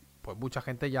obviamente pues mucha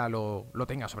gente ya lo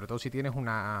tenga, sobre todo si tienes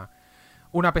una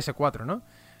PS4, ¿no?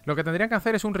 Lo que tendrían que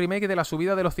hacer es un remake de la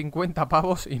subida de los 50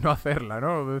 pavos y no hacerla,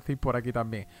 ¿no? Lo decís por aquí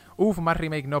también. Más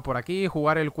remake no por aquí.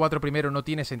 Jugar el 4 primero no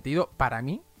tiene sentido. Para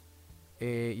mí,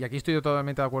 y aquí estoy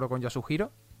totalmente de acuerdo con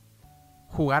Yasuhiro,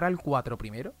 jugar al 4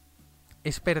 primero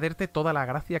es perderte toda la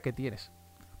gracia que tienes.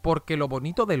 Porque lo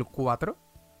bonito del 4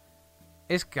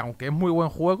 es que, aunque es muy buen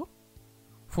juego,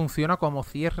 funciona como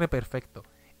cierre perfecto.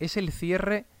 Es el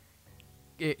cierre...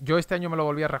 Yo este año me lo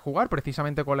volví a rejugar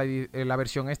precisamente con la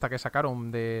versión esta que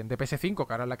sacaron de PS5,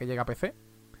 que ahora es la que llega a PC.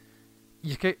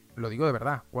 Y es que, lo digo de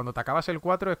verdad, cuando te acabas el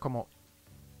 4 es como...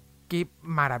 ¡Qué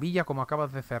maravilla como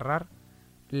acabas de cerrar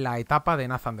la etapa de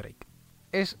Nathan Drake!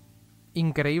 Es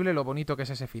increíble lo bonito que es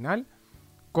ese final.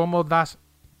 Cómo das,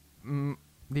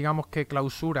 digamos que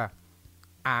clausura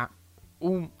a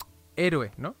un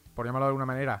héroe, ¿no? Por llamarlo de alguna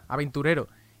manera, aventurero,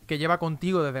 que lleva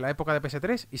contigo desde la época de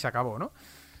PS3 y se acabó, ¿no?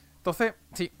 Entonces,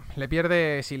 sí, le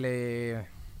pierde, si le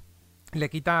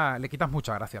quitas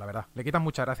mucha gracia, la verdad. Le quitas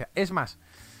mucha gracia. Es más,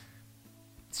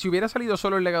 si hubiera salido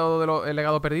solo el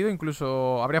legado perdido,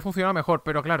 incluso habría funcionado mejor.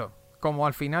 Pero claro, como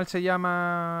al final se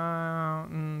llama,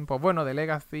 pues bueno, The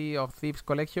Legacy of Thieves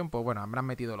Collection, pues bueno, habrán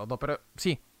metido los dos. Pero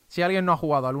sí, si alguien no ha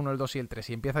jugado al 1, el 2 y el 3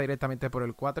 y empieza directamente por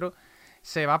el 4,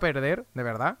 se va a perder, de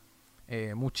verdad,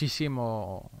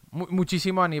 muchísimo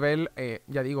a nivel,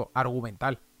 ya digo,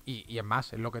 argumental. Y es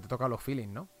más, es lo que te toca los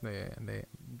feelings, ¿no? De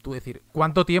tú decir,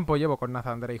 ¿cuánto tiempo llevo con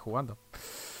Nathan Drake jugando?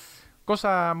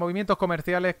 Movimientos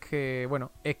comerciales que,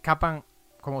 bueno, escapan,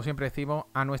 como siempre decimos,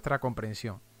 a nuestra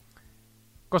comprensión.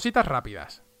 Cositas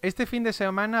rápidas. Este fin de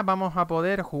semana vamos a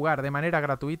poder jugar de manera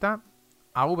gratuita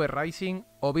a V-Rising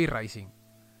o V-Rising.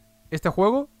 Este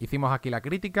juego, hicimos aquí la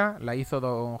crítica, la hizo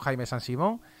don Jaime San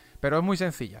Simón, pero es muy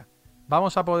sencilla.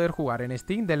 vamos a poder jugar en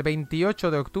Steam del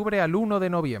 28 de octubre al 1 de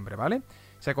noviembre, ¿vale?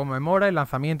 Se conmemora el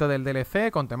lanzamiento del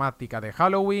DLC con temática de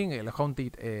Halloween, el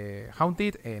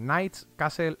Haunted Knights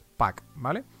Castle Pack,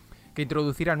 ¿vale? Que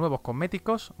introducirá nuevos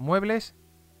cosméticos, muebles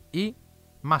y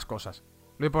más cosas.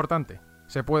 Lo importante,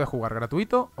 se puede jugar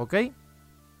gratuito, ¿ok?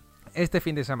 Este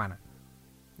fin de semana.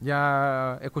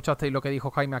 Ya escuchasteis lo que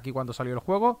dijo Jaime aquí cuando salió el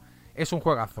juego. Es un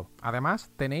juegazo.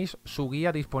 Además, tenéis su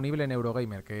guía disponible en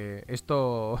Eurogamer, que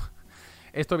esto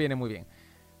viene muy bien.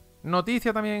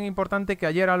 Noticia también importante que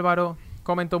ayer Álvaro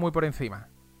comentó muy por encima.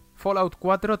 Fallout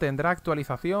 4 tendrá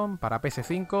actualización para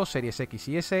PS5, Series X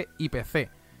y S y PC.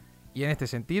 Y en este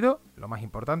sentido, lo más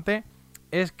importante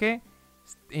es que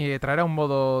traerá un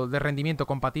modo de rendimiento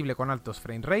compatible con altos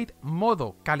frame rate,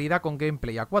 modo calidad con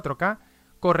gameplay a 4K,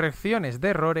 correcciones de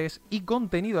errores y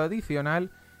contenido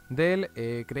adicional del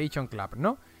Creation Club,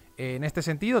 ¿no? En este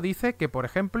sentido dice que, por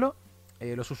ejemplo,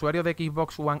 los usuarios de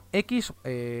Xbox One X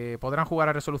podrán jugar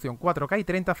a resolución 4K y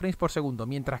 30 frames por segundo,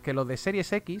 mientras que los de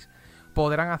Series X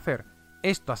podrán hacer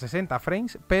esto a 60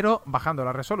 frames, pero bajando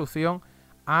la resolución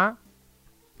a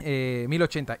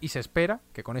 1080. Y se espera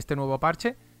que con este nuevo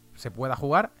parche se pueda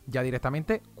jugar ya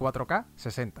directamente 4K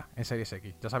 60 en Series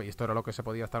X. Ya sabéis, esto era lo que se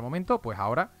podía hasta el momento, pues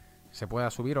ahora se pueda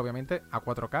subir obviamente a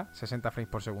 4K 60 frames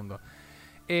por segundo.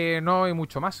 No hay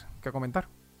mucho más que comentar,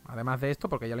 además de esto,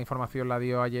 porque ya la información la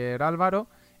dio ayer Álvaro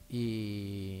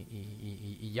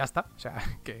y ya está. O sea,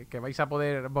 que vais a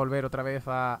poder volver otra vez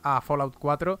a Fallout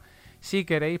 4 si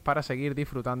queréis, para seguir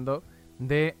disfrutando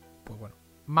de, pues bueno,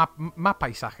 más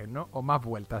paisajes, ¿no? O más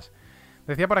vueltas.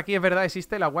 Decía por aquí, es verdad,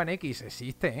 existe la One X.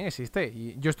 Existe.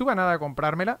 Y yo estuve a nada de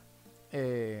comprármela.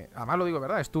 Además lo digo,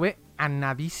 ¿verdad? Estuve a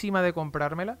nadísima de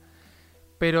comprármela.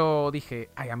 Pero dije,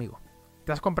 ay amigo,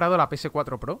 ¿te has comprado la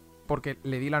PS4 Pro? Porque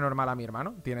le di la normal a mi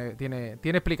hermano. Tiene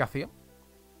explicación.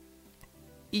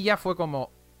 Y ya fue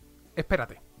como,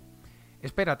 espérate,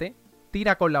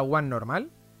 tira con la One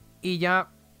normal y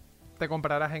ya te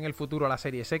comprarás en el futuro la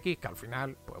Series X, que al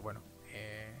final, pues bueno,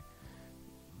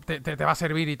 te va a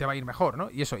servir y te va a ir mejor, ¿no?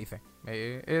 Y eso hice.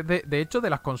 De hecho, de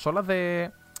las consolas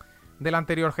de la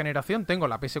anterior generación, tengo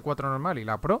la PS4 normal y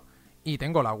la Pro, y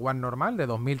tengo la One normal de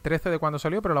 2013 de cuando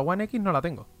salió, pero la One X no la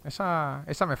tengo. Esa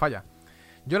me falla.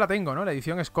 Yo la tengo, ¿no? La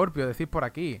edición Scorpio, decís por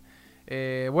aquí.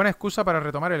 Buena excusa para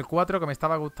retomar el 4 que me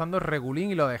estaba gustando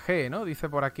regulín y lo dejé, ¿no? Dice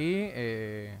por aquí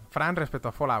Fran respecto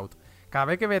a Fallout. Cada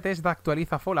vez que Bethesda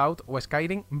actualiza Fallout o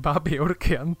Skyrim va peor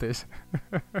que antes.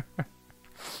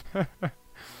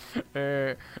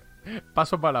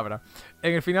 Paso palabra.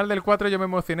 En el final del 4 yo me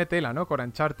emocioné tela, ¿no? Con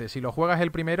Uncharted. Si lo juegas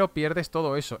el primero pierdes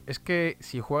todo eso. Es que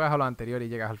si juegas a lo anterior y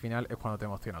llegas al final es cuando te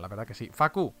emociona, la verdad que sí.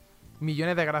 Facu,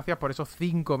 millones de gracias por esos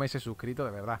 5 meses suscritos,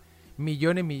 de verdad.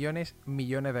 Millones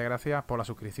de gracias por la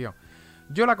suscripción.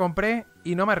 Yo la compré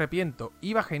y no me arrepiento.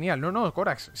 Iba genial. No,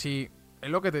 Corax, si es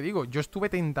lo que te digo, yo estuve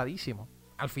tentadísimo.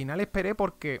 Al final esperé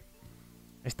porque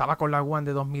estaba con la One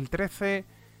de 2013.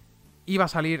 Iba a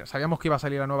salir, sabíamos que iba a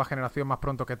salir la nueva generación más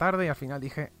pronto que tarde, y al final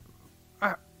dije,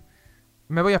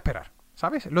 me voy a esperar,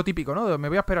 ¿sabes? Lo típico, ¿no? Me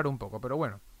voy a esperar un poco, pero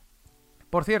bueno.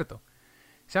 Por cierto,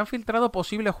 se han filtrado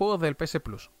posibles juegos del PS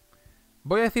Plus.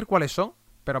 Voy a decir cuáles son,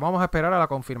 pero vamos a esperar a la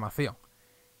confirmación.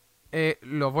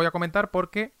 Los voy a comentar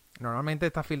porque normalmente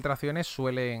estas filtraciones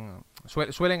suelen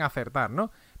acertar,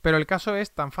 ¿no? Pero el caso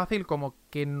es tan fácil como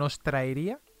que nos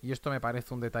traería, y esto me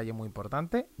parece un detalle muy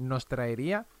importante, nos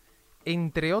traería,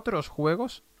 entre otros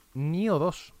juegos, Nioh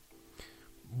 2.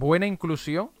 Buena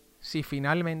inclusión si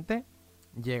finalmente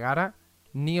llegara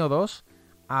Nioh 2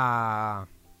 a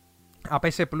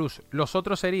PS Plus. Los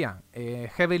otros serían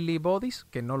Heavenly Bodies,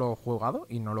 que no lo he jugado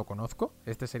y no lo conozco.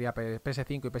 Este sería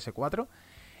PS5 y PS4.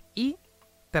 Y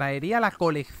traería la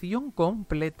colección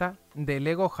completa de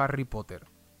Lego Harry Potter.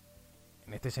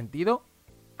 En este sentido,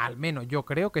 al menos yo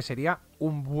creo que sería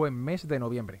un buen mes de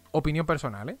noviembre. Opinión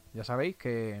personal, ¿eh? Ya sabéis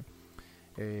que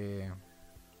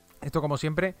esto, como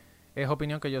siempre, es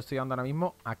opinión que yo estoy dando ahora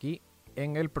mismo aquí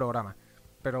en el programa.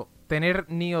 Pero tener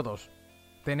Nioh 2,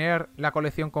 tener la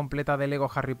colección completa de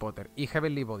Lego Harry Potter y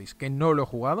Heavenly Bodies, que no lo he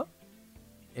jugado,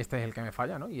 este es el que me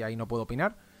falla, ¿no? Y ahí no puedo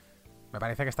opinar. Me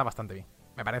parece que está bastante bien.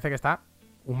 Me parece que está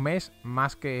un mes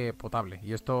más que potable.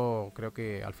 Y esto creo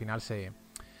que al final se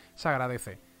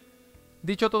agradece.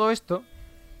 Dicho todo esto,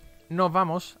 nos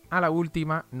vamos a la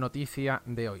última noticia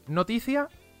de hoy. Noticia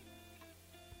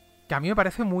que a mí me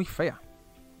parece muy fea.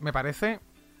 Me parece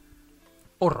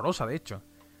horrorosa, de hecho.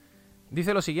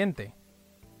 Dice lo siguiente.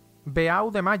 Beau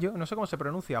de Mayo, no sé cómo se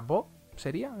pronuncia, Bo,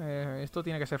 ¿sería? Esto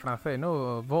tiene que ser francés,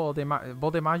 ¿no? Bo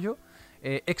de Mayo,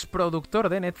 exproductor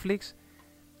de Netflix,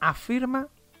 afirma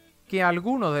que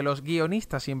alguno de los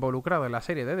guionistas involucrados en la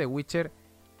serie de The Witcher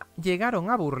llegaron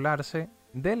a burlarse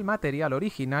del material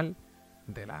original,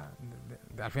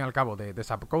 al fin y al cabo, de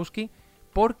Sapkowski,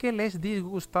 porque les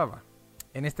disgustaba.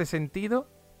 En este sentido,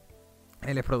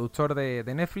 el exproductor de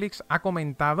Netflix ha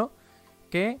comentado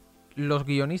que los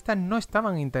guionistas no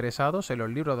estaban interesados en los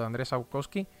libros de Andrzej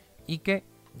Sapkowski y que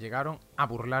llegaron a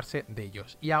burlarse de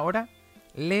ellos. Y ahora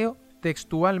leo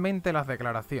textualmente las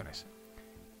declaraciones.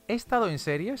 He estado en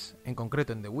series, en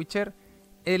concreto en The Witcher,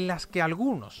 en las que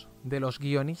algunos de los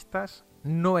guionistas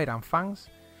no eran fans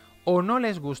o no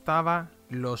les gustaba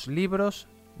los libros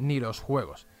ni los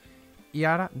juegos. Y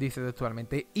ahora dice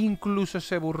textualmente, incluso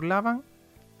se burlaban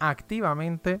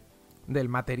activamente del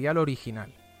material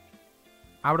original.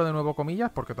 Abro de nuevo comillas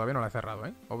porque todavía no la he cerrado,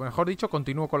 ¿eh? O mejor dicho,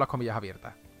 continúo con las comillas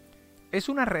abiertas. Es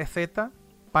una receta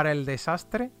para el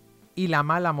desastre y la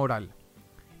mala moral.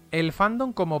 El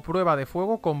fandom como prueba de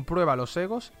fuego comprueba los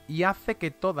egos y hace que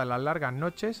todas las largas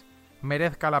noches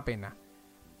merezca la pena.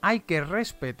 Hay que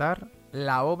respetar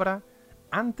la obra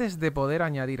antes de poder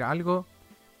añadir algo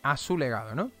a su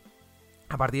legado, ¿no?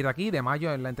 A partir de aquí, de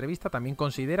Mayo, en la entrevista, también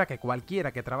considera que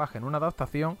cualquiera que trabaje en una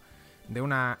adaptación de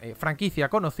una franquicia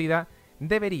conocida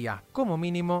debería, como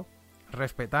mínimo,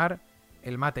 respetar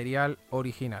el material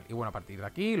original. Y bueno, a partir de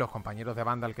aquí, los compañeros de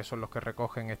Vandal, que son los que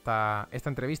recogen esta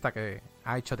entrevista que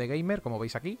ha hecho The Gamer, como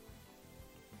veis aquí,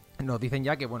 nos dicen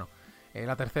ya que, bueno,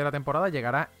 la tercera temporada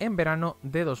llegará en verano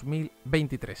de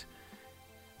 2023.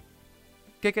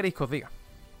 ¿Qué queréis que os diga?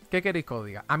 ¿Qué queréis que os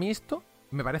diga? A mí esto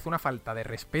me parece una falta de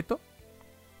respeto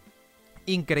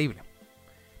increíble,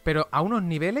 pero a unos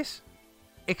niveles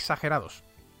exagerados.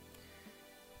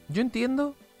 Yo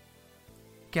entiendo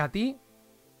que a ti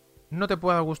no te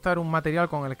pueda gustar un material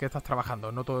con el que estás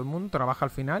trabajando. No todo el mundo trabaja al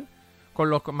final con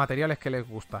los materiales que les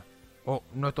gusta. O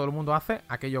no todo el mundo hace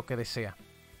aquello que desea.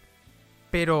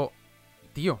 Pero,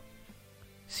 tío,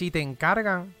 si te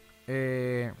encargan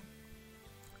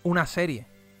una serie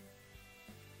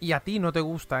y a ti no te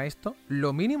gusta esto,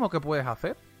 lo mínimo que puedes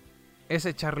hacer es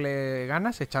echarle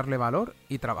ganas, echarle valor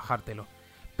y trabajártelo.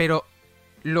 Pero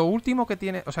lo último que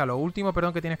tienes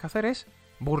que hacer es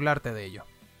burlarte de ello.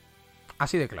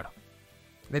 Así de claro.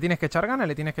 Le tienes que echar ganas,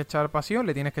 le tienes que echar pasión,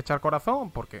 le tienes que echar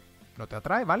corazón, porque no te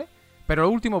atrae, ¿vale? Pero lo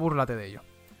último, búrlate de ello.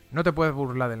 No te puedes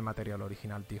burlar del material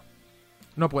original, tío.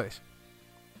 No puedes.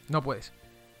 No puedes.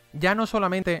 Ya no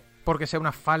solamente porque sea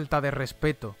una falta de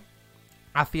respeto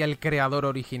hacia el creador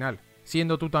original,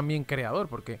 siendo tú también creador,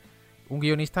 porque un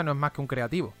guionista no es más que un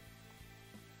creativo.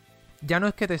 Ya no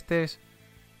es que te estés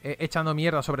echando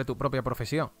mierda sobre tu propia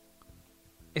profesión.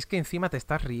 Es que encima te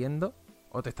estás riendo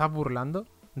o te estás burlando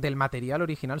del material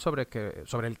original sobre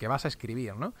el que vas a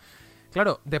escribir, ¿no?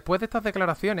 Claro, después de estas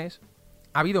declaraciones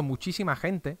ha habido muchísima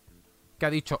gente que ha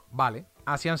dicho, vale,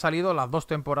 así han salido las 2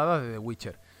 temporadas de The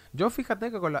Witcher. Yo fíjate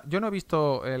que yo no he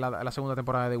visto la segunda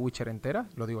temporada de The Witcher entera,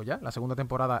 lo digo ya. La segunda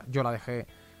temporada yo la dejé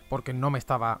porque no me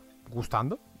estaba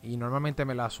gustando y normalmente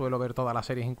me la suelo ver todas las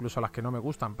series, incluso las que no me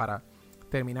gustan, para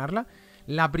terminarla.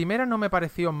 La primera no me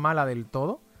pareció mala del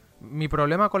todo. Mi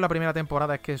problema con la primera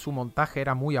temporada es que su montaje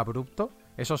era muy abrupto.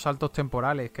 Esos saltos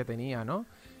temporales que tenía, ¿no?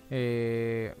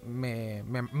 Me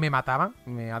mataban.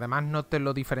 Además no te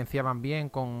lo diferenciaban bien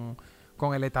con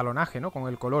el etalonaje, ¿no? Con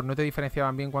el color. No te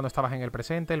diferenciaban bien cuando estabas en el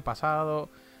presente, el pasado,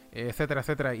 etcétera,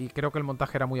 etcétera. Y creo que el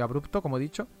montaje era muy abrupto, como he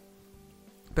dicho.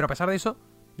 Pero a pesar de eso,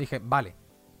 dije, vale,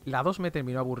 la 2 me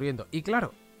terminó aburriendo. Y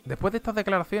claro, después de estas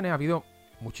declaraciones ha habido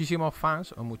muchísimos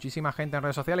fans o muchísima gente en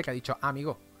redes sociales que ha dicho,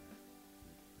 amigo,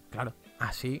 claro,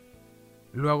 así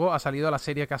luego ha salido la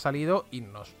serie que ha salido y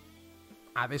nos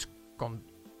ha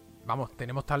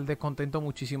tenemos tal descontento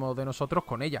muchísimo de nosotros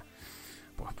con ella.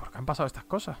 Pues porque han pasado estas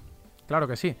cosas. Claro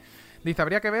que sí. Dice,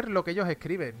 habría que ver lo que ellos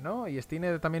escriben, ¿no? Y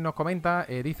Stine también nos comenta,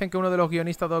 dicen que uno de los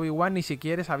guionistas de Obi-Wan ni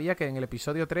siquiera sabía que en el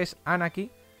episodio 3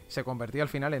 Anakin se convertía al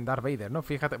final en Darth Vader, ¿no?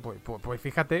 Fíjate, pues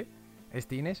fíjate,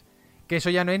 Stines, que eso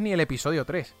ya no es ni el episodio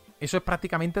 3. Eso es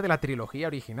prácticamente de la trilogía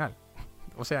original.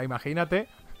 O sea, imagínate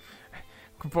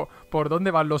por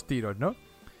dónde van los tiros, ¿no?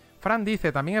 Fran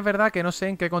dice, también es verdad que no sé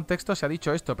en qué contexto se ha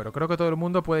dicho esto, pero creo que todo el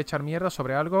mundo puede echar mierda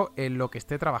sobre algo en lo que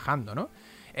esté trabajando, ¿no?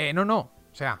 No.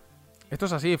 O sea, esto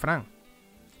es así, Fran.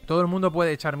 Todo el mundo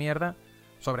puede echar mierda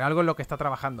sobre algo en lo que está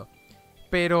trabajando.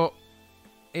 Pero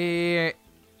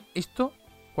esto,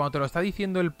 cuando te lo está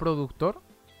diciendo el productor,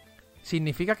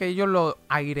 significa que ellos lo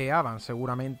aireaban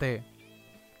seguramente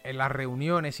en las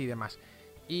reuniones y demás.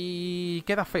 Y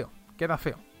queda feo.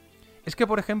 Es que,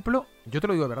 por ejemplo, yo te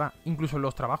lo digo de verdad, incluso en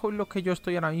los trabajos en los que yo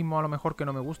estoy ahora mismo, a lo mejor que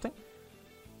no me gusten,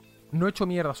 no he hecho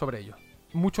mierda sobre ellos.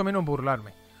 Mucho menos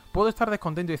burlarme. Puedo estar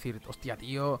descontento y decir, hostia,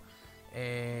 tío,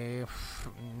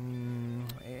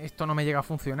 esto no me llega a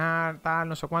funcionar, tal,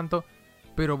 no sé cuánto.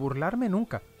 Pero burlarme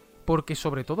nunca. porque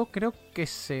sobre todo creo que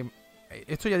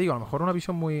esto ya digo, a lo mejor una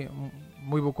visión muy,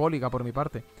 muy bucólica por mi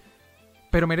parte,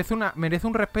 pero merece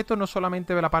un respeto no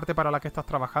solamente de la parte para la que estás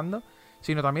trabajando,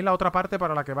 sino también la otra parte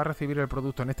para la que va a recibir el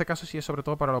producto. En este caso sí es sobre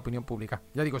todo para la opinión pública.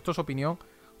 Ya digo, esto es opinión,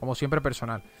 como siempre,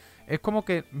 personal. Es como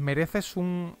que mereces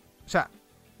un... O sea,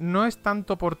 no es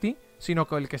tanto por ti, sino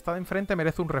que el que está de enfrente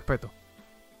merece un respeto.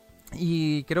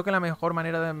 Y creo que la mejor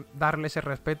manera de darle ese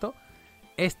respeto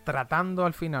es tratando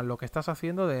al final lo que estás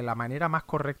haciendo de la manera más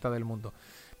correcta del mundo.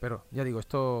 Pero ya digo,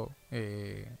 esto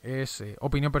es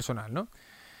opinión personal, ¿no?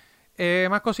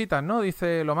 Más cositas, ¿no?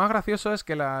 Dice, lo más gracioso es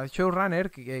que la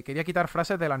showrunner quería quitar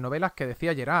frases de las novelas que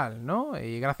decía Geralt, ¿no?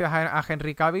 Y gracias a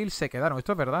Henry Cavill se quedaron.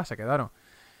 Esto es verdad, se quedaron.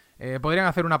 Podrían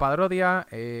hacer una parodia,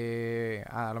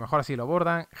 a lo mejor así lo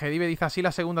bordan. Gedive dice, así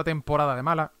la segunda temporada de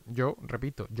mala. Yo,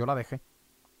 repito, yo la dejé.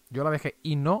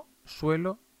 Y no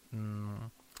suelo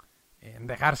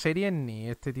dejar series ni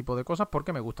este tipo de cosas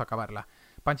porque me gusta acabarla.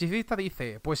 Panchicista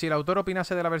dice, pues si el autor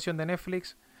opinase de la versión de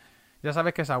Netflix, ya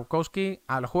sabes que Sapkowski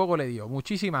al juego le dio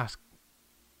muchísimas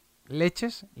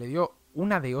leches, le dio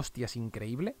una de hostias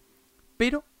increíble,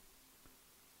 pero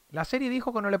la serie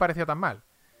dijo que no le pareció tan mal.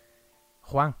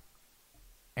 Juan,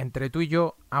 entre tú y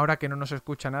yo, ahora que no nos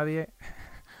escucha nadie,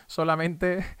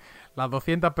 solamente las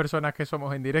 200 personas que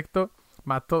somos en directo,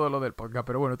 más todo lo del podcast,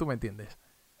 pero bueno, tú me entiendes.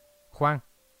 Juan,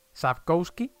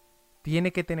 Sapkowski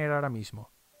tiene que tener ahora mismo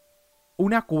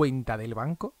una cuenta del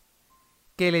banco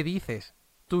que le dices,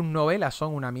 tus novelas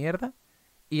son una mierda,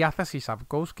 y hace así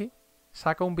Sapkowski,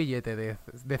 saca un billete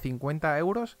de 50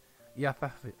 euros y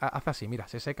hace así, mira,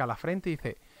 se seca la frente y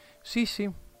dice, sí,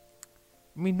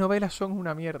 mis novelas son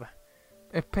una mierda.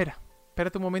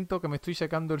 Espérate un momento que me estoy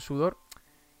secando el sudor,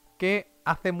 que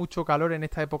hace mucho calor en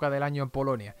esta época del año en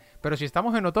Polonia. Pero si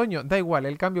estamos en otoño, da igual,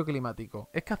 el cambio climático.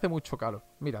 Es que hace mucho calor.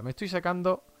 Mira, me estoy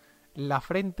secando la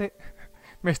frente,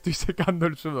 me estoy secando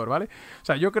el sudor, ¿vale? O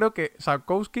sea, yo creo que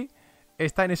Sapkowski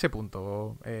está en ese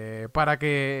punto. Para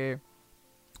que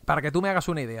tú me hagas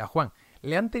una idea, Juan.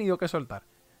 Le han tenido que soltar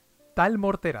tal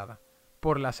morterada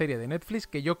por la serie de Netflix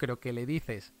que yo creo que le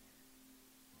dices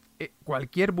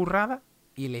cualquier burrada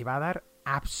y le va a dar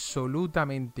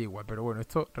absolutamente igual. Pero bueno,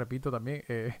 esto, repito también,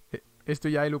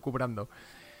 estoy ya elucubrando.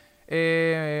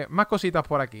 Más cositas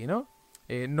por aquí, ¿no?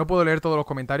 No puedo leer todos los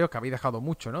comentarios, que habéis dejado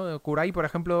mucho, ¿no? Kurai, por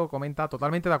ejemplo, comenta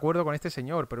totalmente de acuerdo con este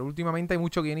señor, pero últimamente hay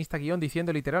mucho guionista-guión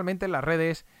diciendo literalmente en las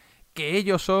redes que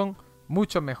ellos son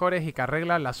muchos mejores y que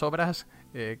arreglan las obras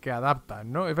que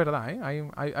adaptan, ¿no? Es verdad, ¿eh?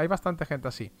 Hay bastante gente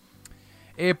así.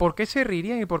 ¿Por qué se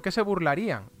reirían y por qué se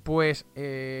burlarían? Pues,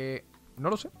 no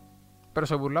lo sé, pero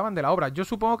se burlaban de la obra. Yo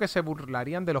supongo que se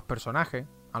burlarían de los personajes,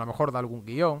 a lo mejor de algún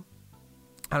guión,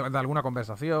 de alguna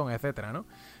conversación, etcétera, ¿no?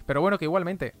 Pero bueno, que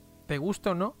igualmente, te guste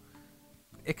o no,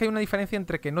 es que hay una diferencia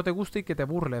entre que no te guste y que te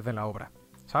burles de la obra,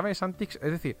 ¿sabes, Antix?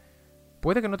 Es decir,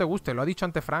 puede que no te guste, lo ha dicho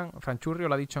antes Fran Churrio,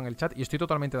 lo ha dicho en el chat, y estoy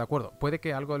totalmente de acuerdo. Puede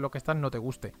que algo en lo que estás no te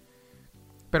guste,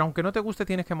 pero aunque no te guste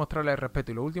tienes que mostrarle el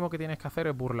respeto, y lo último que tienes que hacer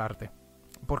es burlarte,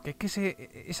 porque es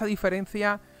que esa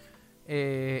diferencia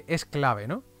es clave,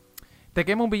 ¿no? Te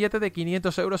quema un billete de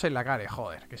 500 euros en la cara,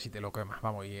 joder, que si te lo quemas,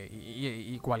 vamos,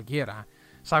 y cualquiera.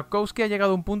 Sapkowski ha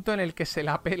llegado a un punto en el que se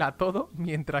la pela todo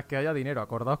mientras que haya dinero.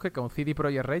 Acordaos que con CD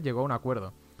Projekt Red llegó a un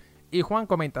acuerdo. Y Juan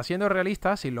comenta, siendo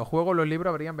realista, sin los juegos los libros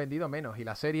habrían vendido menos y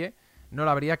la serie no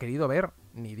la habría querido ver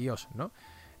ni Dios, ¿no?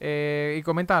 Y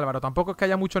comenta Álvaro, tampoco es que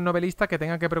haya muchos novelistas que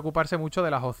tengan que preocuparse mucho de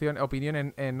las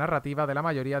opiniones en narrativa de la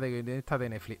mayoría de estas de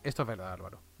Netflix. Esto es verdad,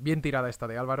 Álvaro. Bien tirada esta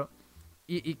de Álvaro.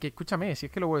 Y que escúchame, si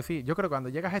es que lo voy a decir, yo creo que cuando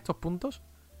llegas a estos puntos,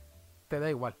 te da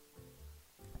igual.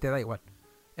 Te da igual.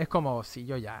 Es como si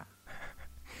yo ya...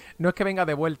 No es que venga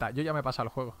de vuelta, yo ya me he pasado el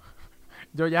juego.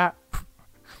 Yo ya...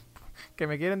 ¿Que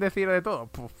me quieren decir de todo?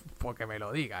 Pues que me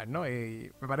lo digan, ¿no?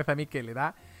 Y me parece a mí que le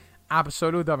da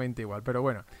absolutamente igual. Pero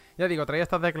bueno, ya digo, traía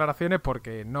estas declaraciones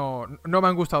porque no me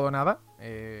han gustado nada.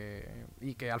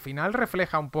 Y que al final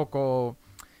refleja un poco...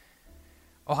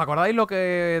 ¿Os acordáis lo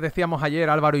que decíamos ayer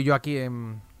Álvaro y yo aquí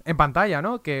en pantalla,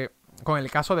 ¿no? Que con el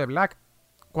caso de Black,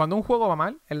 cuando un juego va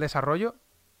mal, el desarrollo,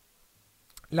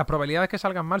 las probabilidades que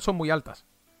salgan mal son muy altas.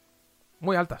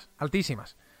 Muy altas,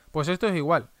 altísimas. Pues esto es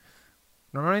igual.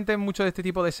 Normalmente en mucho de este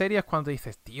tipo de series cuando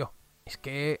dices, tío, es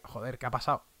que, joder, ¿qué ha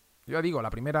pasado? Yo digo,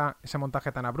 la primera, ese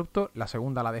montaje tan abrupto, la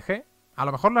segunda la dejé. A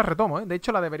lo mejor la retomo, ¿eh? De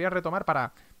hecho la debería retomar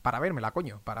para vérmela,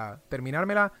 coño. Para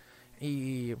terminármela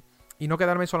y no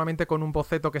quedarme solamente con un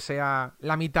boceto que sea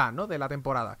la mitad, ¿no? De la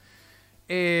temporada.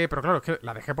 Pero claro, es que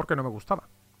la dejé porque no me gustaba.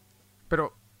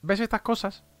 Pero ves estas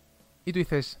cosas y tú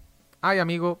dices, ay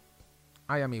amigo,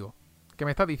 que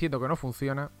me estás diciendo que no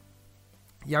funciona.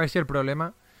 Y a ver si el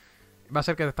problema va a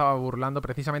ser que te estaba burlando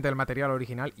precisamente del material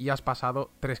original y has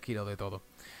pasado 3 kilos de todo.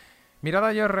 Mirad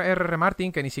a J.R.R.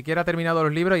 Martin, que ni siquiera ha terminado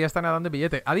los libros y ya está nadando en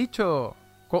billete. Ha dicho...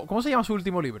 ¿Cómo se llama su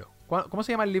último libro? ¿Cómo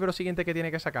se llama el libro siguiente que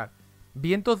tiene que sacar?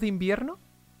 ¿Vientos de invierno?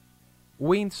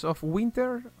 Winds of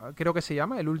Winter, creo que se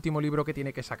llama, el último libro que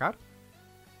tiene que sacar.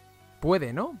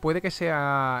 Puede, ¿no? Puede que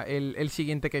sea el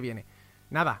siguiente que viene.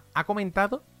 Nada, ha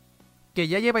comentado que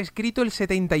ya lleva escrito el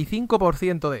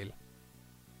 75% de él.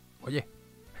 Oye.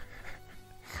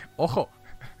 Ojo.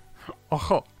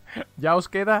 Ya os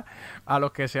queda, a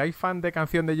los que seáis fan de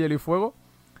Canción de Hielo y Fuego,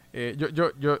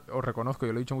 yo os reconozco,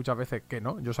 yo lo he dicho muchas veces que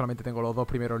no, yo solamente tengo los 2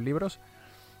 primeros libros.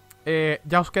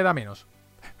 Ya os queda menos.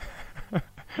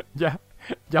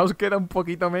 Ya os queda un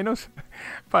poquito menos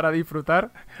para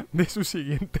disfrutar de su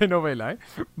siguiente novela, ¿eh?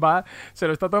 Se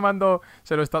lo está tomando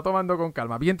con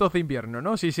calma. Vientos de invierno,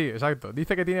 ¿no? Sí, exacto.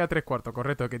 Dice que tiene a 3/4,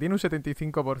 correcto, que tiene un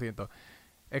 75%.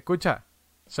 Escucha,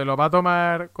 se lo va a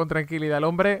tomar con tranquilidad el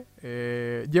hombre.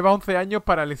 Lleva 11 años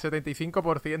para el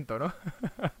 75%, ¿no?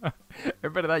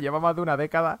 Es verdad, lleva más de una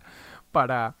década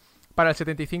para el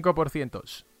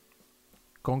 75%.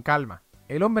 Con calma.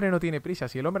 El hombre no tiene prisa.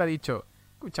 Si el hombre ha dicho...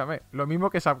 Escúchame, lo mismo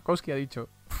que Sapkowski ha dicho.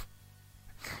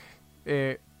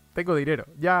 Tengo dinero,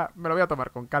 ya me lo voy a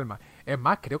tomar con calma. Es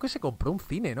más, creo que se compró un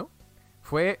cine, ¿no?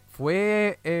 ¿Fue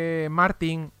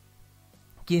Martin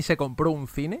quien se compró un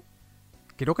cine?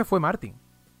 Creo que fue Martin.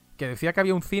 Que decía que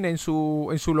había un cine en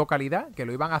su localidad, que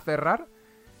lo iban a cerrar,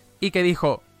 y que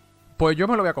dijo, pues yo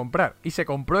me lo voy a comprar. Y se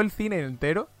compró el cine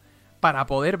entero para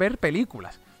poder ver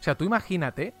películas. O sea, tú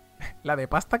imagínate la de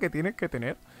pasta que tienes que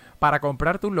tener para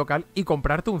comprarte un local y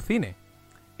comprarte un cine.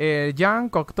 Jean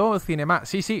Cocteau Cinema.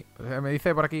 Sí, me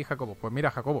dice por aquí Jacobo. Pues mira,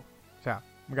 Jacobo, o sea,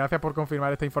 gracias por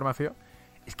confirmar esta información.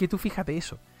 Es que tú fíjate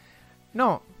eso.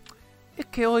 No, es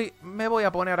que hoy me voy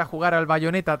a poner a jugar al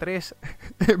Bayonetta 3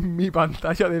 en mi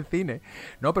pantalla de cine.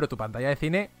 No, pero tu pantalla de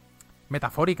cine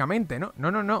metafóricamente, ¿no?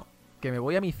 No, que me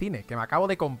voy a mi cine, que me acabo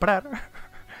de comprar,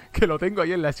 que lo tengo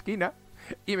ahí en la esquina,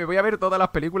 y me voy a ver todas las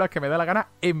películas que me da la gana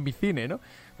en mi cine, ¿no?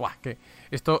 Buah, que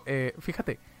esto,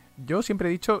 fíjate, yo siempre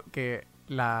he dicho que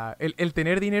el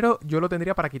tener dinero yo lo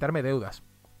tendría para quitarme deudas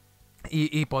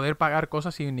y poder pagar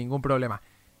cosas sin ningún problema.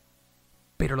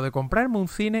 Pero lo de comprarme un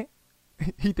cine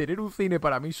y tener un cine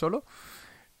para mí solo,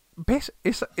 ¿ves?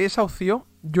 Esa opción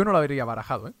yo no la habría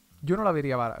barajado, ¿eh? Yo no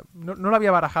la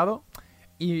había barajado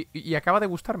y acaba de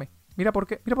gustarme. Mira por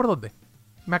qué, mira por dónde.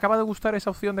 Me acaba de gustar esa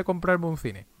opción de comprarme un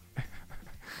cine.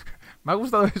 Me ha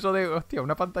gustado eso de, hostia,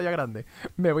 una pantalla grande.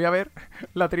 Me voy a ver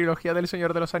la trilogía del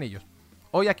Señor de los Anillos.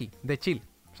 Hoy aquí, de chill,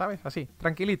 ¿sabes? Así,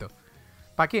 tranquilito.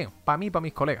 ¿Para quién? Para mí y para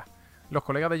mis colegas. Los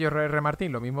colegas de J.R.R.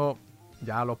 Martin, lo mismo,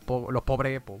 ya los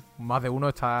pobres, pues, más de uno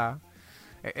está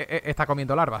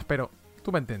comiendo larvas, pero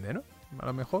tú me entiendes, ¿no? A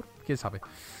lo mejor, quién sabe.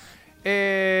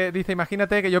 Dice,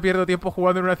 imagínate que yo pierdo tiempo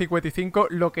jugando en una 55,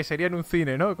 lo que sería en un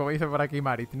cine, ¿no? Como dice por aquí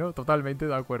Marit, ¿no? Totalmente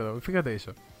de acuerdo. Fíjate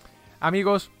eso.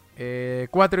 Amigos,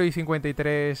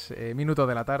 4:53 minutos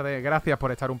de la tarde. Gracias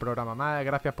por estar un programa más.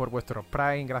 Gracias por vuestros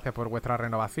Prime. Gracias por vuestras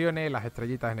renovaciones. Las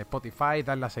estrellitas en Spotify.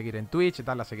 Dadle a seguir en Twitch.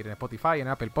 Dadle a seguir en Spotify, en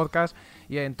Apple Podcast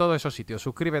y en todos esos sitios.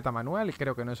 Suscríbete a Manuel.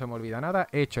 Creo que no se me olvida nada.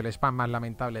 He hecho el spam más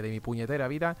lamentable de mi puñetera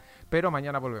vida. Pero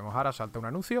mañana volvemos. Ahora salta un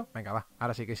anuncio. Venga, va.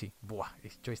 Ahora sí que sí. Buah, he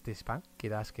hecho este spam.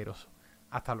 Queda asqueroso.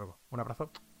 Hasta luego. Un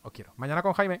abrazo. Os quiero. Mañana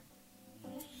con Jaime.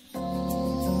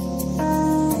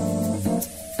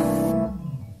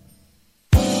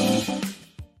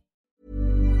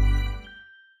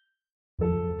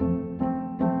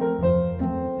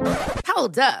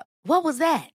 Hold up. What was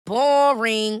that?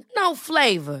 Boring. No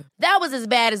flavor. That was as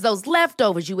bad as those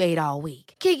leftovers you ate all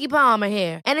week. Keke Palmer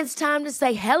here, and it's time to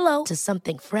say hello to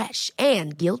something fresh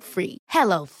and guilt-free.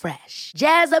 Hello Fresh.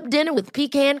 Jazz up dinner with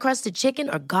pecan-crusted chicken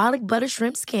or garlic butter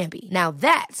shrimp scampi. Now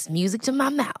that's music to my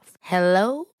mouth.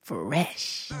 Hello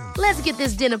Fresh. Let's get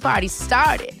this dinner party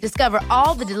started. Discover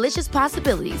all the delicious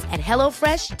possibilities at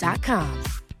HelloFresh.com.